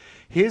 man,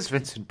 his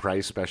Vincent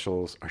Price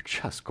specials are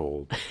just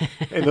gold.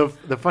 And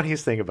the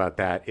funniest thing about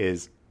that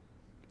is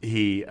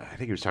I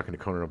think he was talking to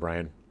Conan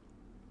O'Brien,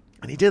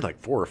 And he did like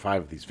 4 or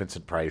 5 of these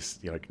Vincent Price,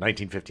 like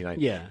 1959.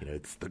 Yeah.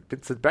 It's the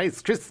Vincent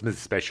Price Christmas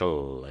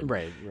special. And,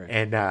 right.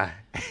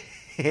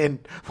 And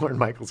Lorne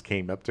Michaels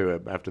came up to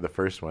him after the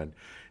first one,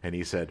 and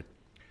he said,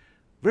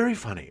 "Very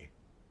funny.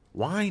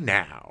 Why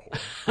now?"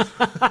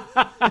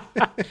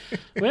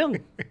 Well,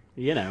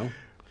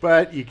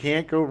 But you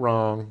can't go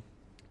wrong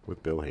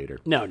with Bill Hader.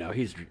 No,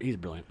 he's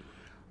brilliant.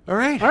 All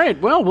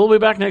right. Well, we'll be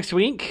back next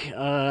week,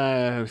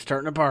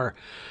 starting up our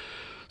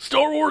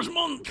Star Wars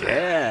month.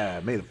 Yeah,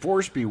 may the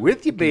Force be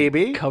with you,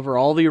 baby. Cover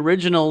all the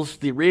originals,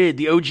 the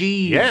OGs.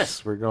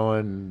 Yes, we're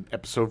going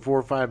episode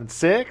 4, 5, and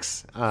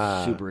 6.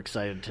 Super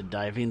excited to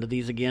dive into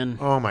these again.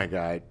 Oh, my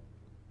God.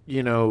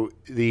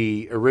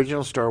 The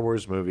original Star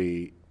Wars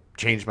movie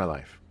changed my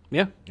life.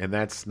 Yeah. And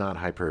that's not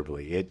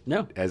hyperbole.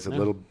 As a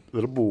little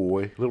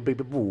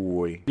baby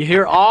boy. You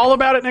hear all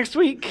about it next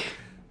week.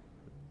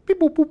 Beep,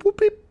 boop, boop, boop,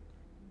 beep.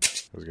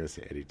 I was going to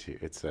say Eddie, too.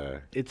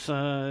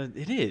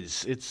 It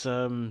is. It's,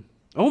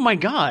 oh, my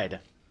God.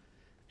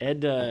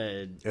 Ed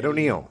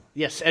O'Neill.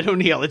 Yes, Ed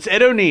O'Neill. It's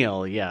Ed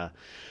O'Neill, yeah.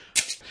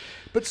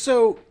 But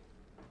so,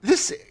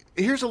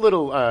 here's a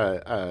little,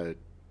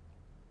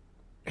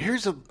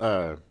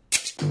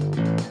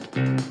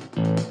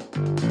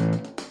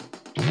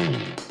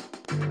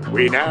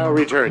 We now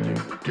return you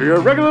to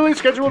your regularly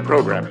scheduled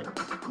programming.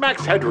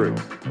 Max Headroom,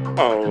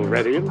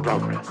 already in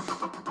progress.